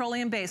softeners are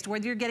petroleum-based.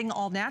 Whether you're getting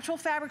all natural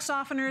fabric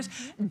softeners,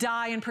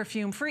 dye and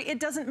perfume-free, it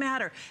doesn't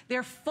matter.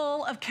 They're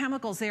full of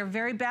chemicals. They are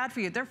very bad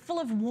for you. They're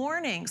full of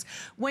warnings.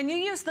 When you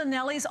use the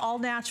Nellie's All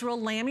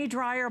Natural Lammy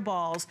dryer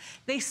balls,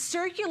 they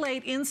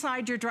circulate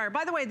inside your dryer.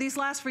 By the way, these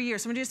last for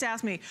years. Somebody just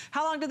asked me,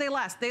 how long do they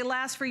last? They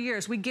last for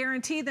years. We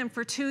guarantee them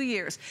for 2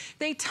 years.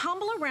 They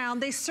tumble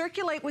around, they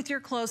circulate with your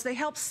clothes, they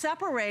help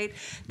separate,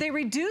 they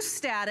reduce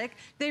static,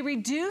 they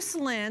reduce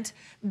lint,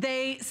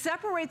 they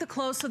separate the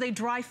clothes so they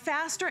dry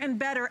faster and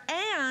better,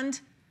 and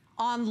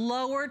on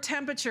lower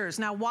temperatures.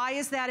 Now, why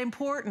is that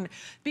important?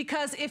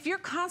 Because if you're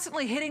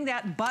constantly hitting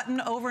that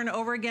button over and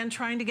over again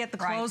trying to get the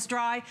clothes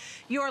dry,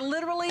 you're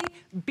literally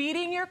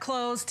beating your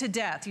clothes to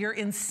death. You're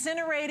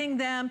incinerating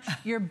them,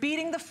 you're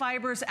beating the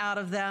fibers out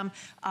of them.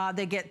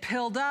 They get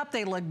pilled up,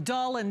 they look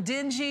dull and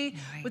dingy.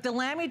 With the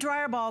Lammy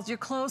dryer balls, your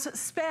clothes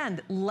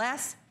spend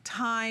less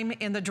time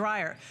in the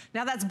dryer.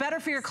 Now, that's better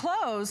for your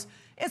clothes.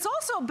 It's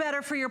also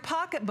better for your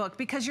pocketbook,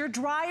 because your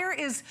dryer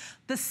is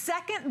the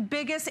second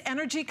biggest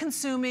energy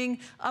consuming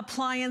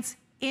appliance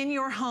in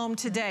your home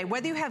today.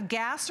 Whether you have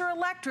gas or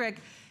electric,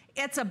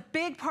 it's a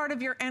big part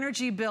of your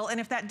energy bill.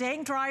 And if that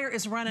dang dryer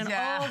is running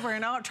over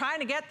and over, trying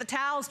to get the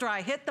towels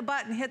dry, hit the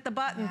button,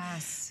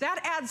 that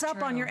adds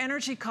up on your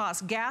energy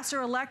costs, gas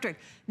or electric.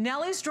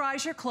 Nellie's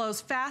dries your clothes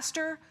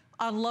faster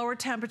on lower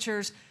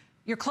temperatures.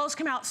 Your clothes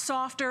come out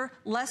softer,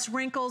 less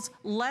wrinkles,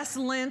 less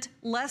lint,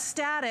 less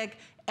static,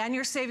 and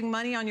you're saving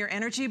money on your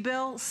energy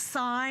bill.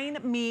 Sign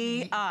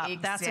me up.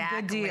 That's a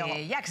good deal.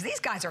 Yeah, because these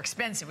guys are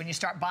expensive when you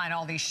start buying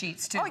all these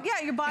sheets, too. Oh,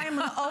 yeah, you buy them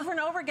over and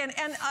over again.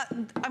 And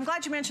I'm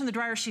glad you mentioned the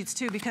dryer sheets,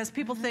 too, because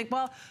people think,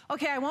 well,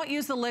 okay, I won't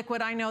use the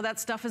liquid. I know that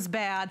stuff is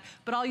bad,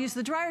 but I'll use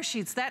the dryer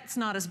sheets. That's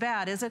not as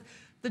bad, is it?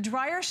 The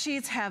dryer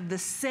sheets have the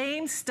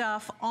same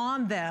stuff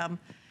on them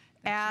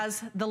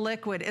as the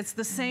liquid. It's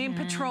the same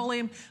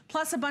petroleum,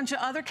 plus a bunch of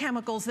other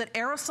chemicals that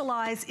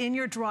aerosolize in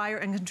your dryer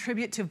and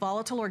contribute to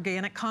volatile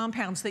organic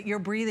compounds that you're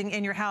breathing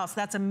in your house.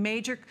 That's a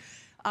major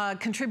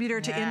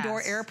contributor to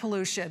indoor air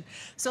pollution.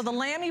 So the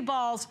Lammy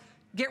balls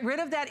get rid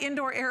of that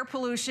indoor air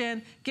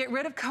pollution, get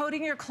rid of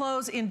coating your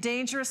clothes in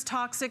dangerous,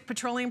 toxic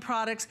petroleum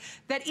products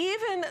that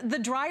even the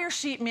dryer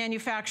sheet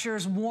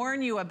manufacturers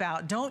warn you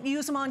about. Don't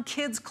use them on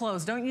kids'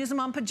 clothes. Don't use them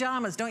on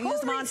pajamas. Don't use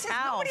them on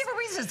towels. Nobody ever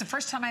reads this. It's the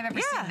first time I've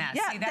ever seen that.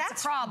 See,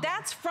 that's a problem.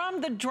 That's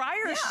from the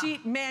dryer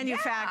sheet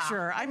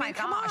manufacturer. I mean,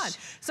 come on.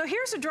 So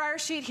here's a dryer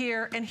sheet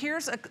here, and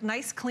here's a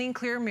nice, clean,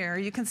 clear mirror.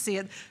 You can see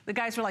it. The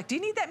guys were like, do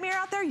you need that mirror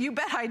out there? You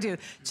bet I do.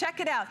 Check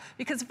it out.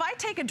 Because if I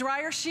take a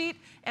dryer sheet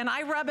and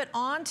I rub it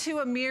onto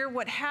a mirror,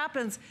 what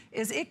happens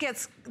is it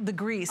gets the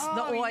grease,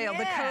 the oil,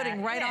 the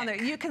coating right on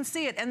there. You can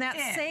see it. And that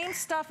same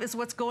stuff is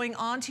what's going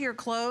onto your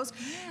clothes.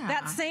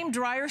 That same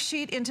dryer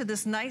sheet into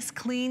this nice,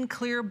 clean,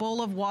 clear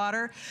bowl of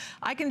water.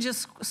 I can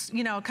just,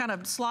 you know, kind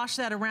of slosh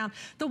that around.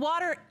 The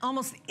water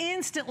almost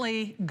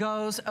instantly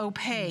goes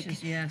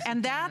opaque.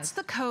 And that's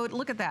the coat.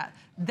 Look at that.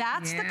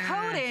 That's the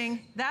coating.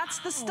 That's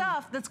the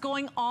stuff that's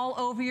going all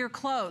over your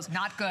clothes.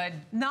 Not good.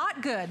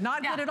 Not good.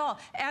 Not good at all.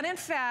 And in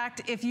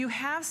fact, if you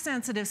have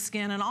sensitive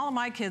skin, and all of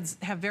my kids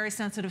have very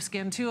sensitive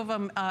skin, 2 of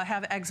them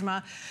have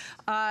eczema,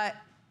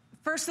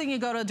 first thing you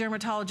go to a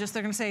dermatologist,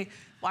 they're going to say,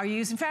 well, are you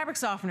using fabric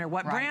softener?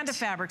 What brand of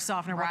fabric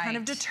softener? What kind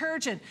of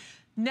detergent?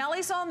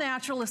 Nellie's All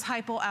Natural is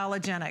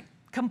hypoallergenic.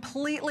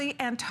 Completely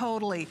and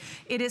totally.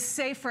 It is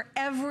safe for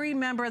every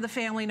member of the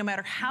family, no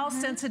matter how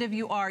sensitive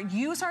you are.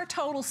 Use our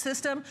total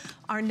system,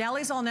 our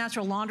Nellie's All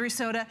Natural Laundry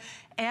Soda,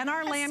 and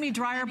our Lamy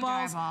dryer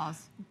balls.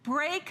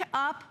 Break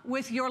up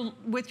with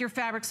your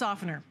fabric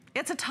softener.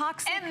 It's a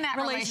toxic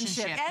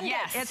relationship. End it.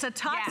 It's a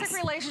toxic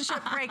relationship.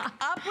 Break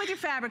up with your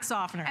fabric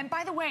softener. And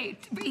by the way,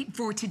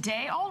 for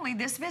today only,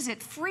 this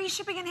visit, free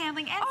shipping and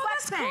handling and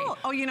that's cool.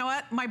 Oh, you know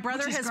what? My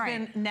brother has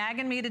been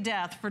nagging me to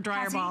death for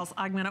dryer balls.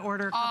 I'm going to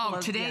order a couple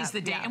of. Today's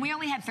the day. And we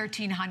only had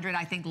 1,300,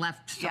 I think,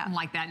 left, something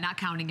like that, not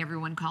counting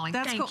everyone calling.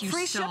 That's cool.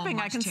 Free shipping.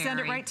 Much, I can send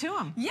it right to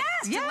them. Yes,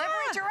 delivery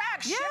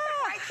direct. Ship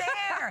it right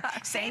there.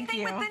 Same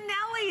thing with the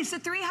Nellies, the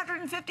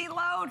 350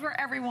 load for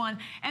everyone.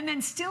 And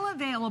then still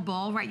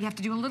available, right? You have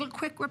to do a little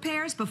quick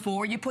repairs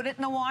before you put it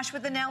in the wash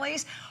with the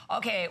Nellies.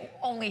 Okay,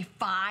 only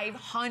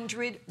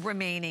 500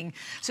 remaining.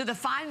 So the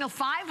final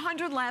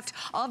 500 left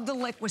of the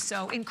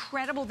Liquiso.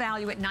 Incredible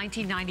value at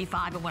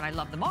 $19.95. And what I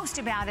love the most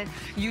about it,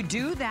 you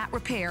do that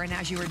repair, and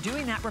as you are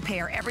doing that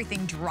repair,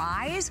 everything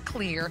dries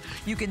clear.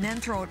 You can then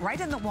throw it right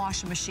in the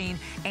washing machine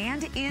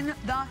and in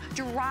the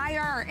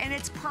dryer, and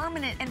it's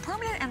permanent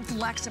and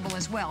flexible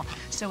as well.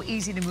 So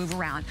easy to move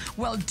around.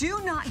 Well,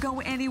 do not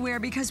go anywhere,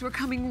 because we're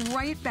coming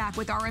right back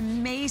with our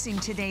amazing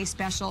Today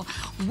Special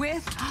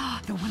with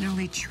the one and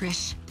only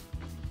Trish.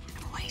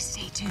 Boy,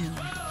 stay tuned.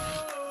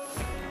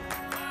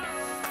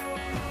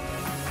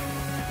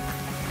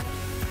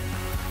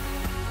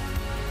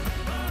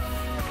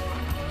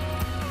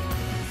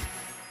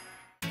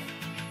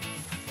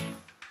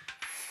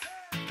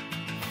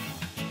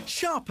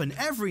 Sharpen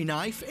every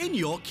knife in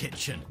your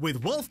kitchen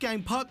with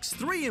Wolfgang Puck's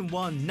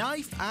 3-in-1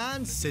 knife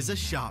and scissor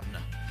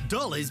sharpener.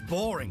 Dull is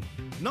boring,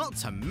 not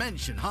to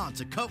mention hard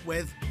to cut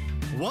with.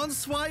 One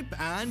swipe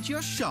and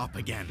you're sharp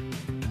again.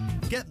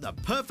 Get the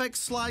perfect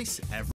slice every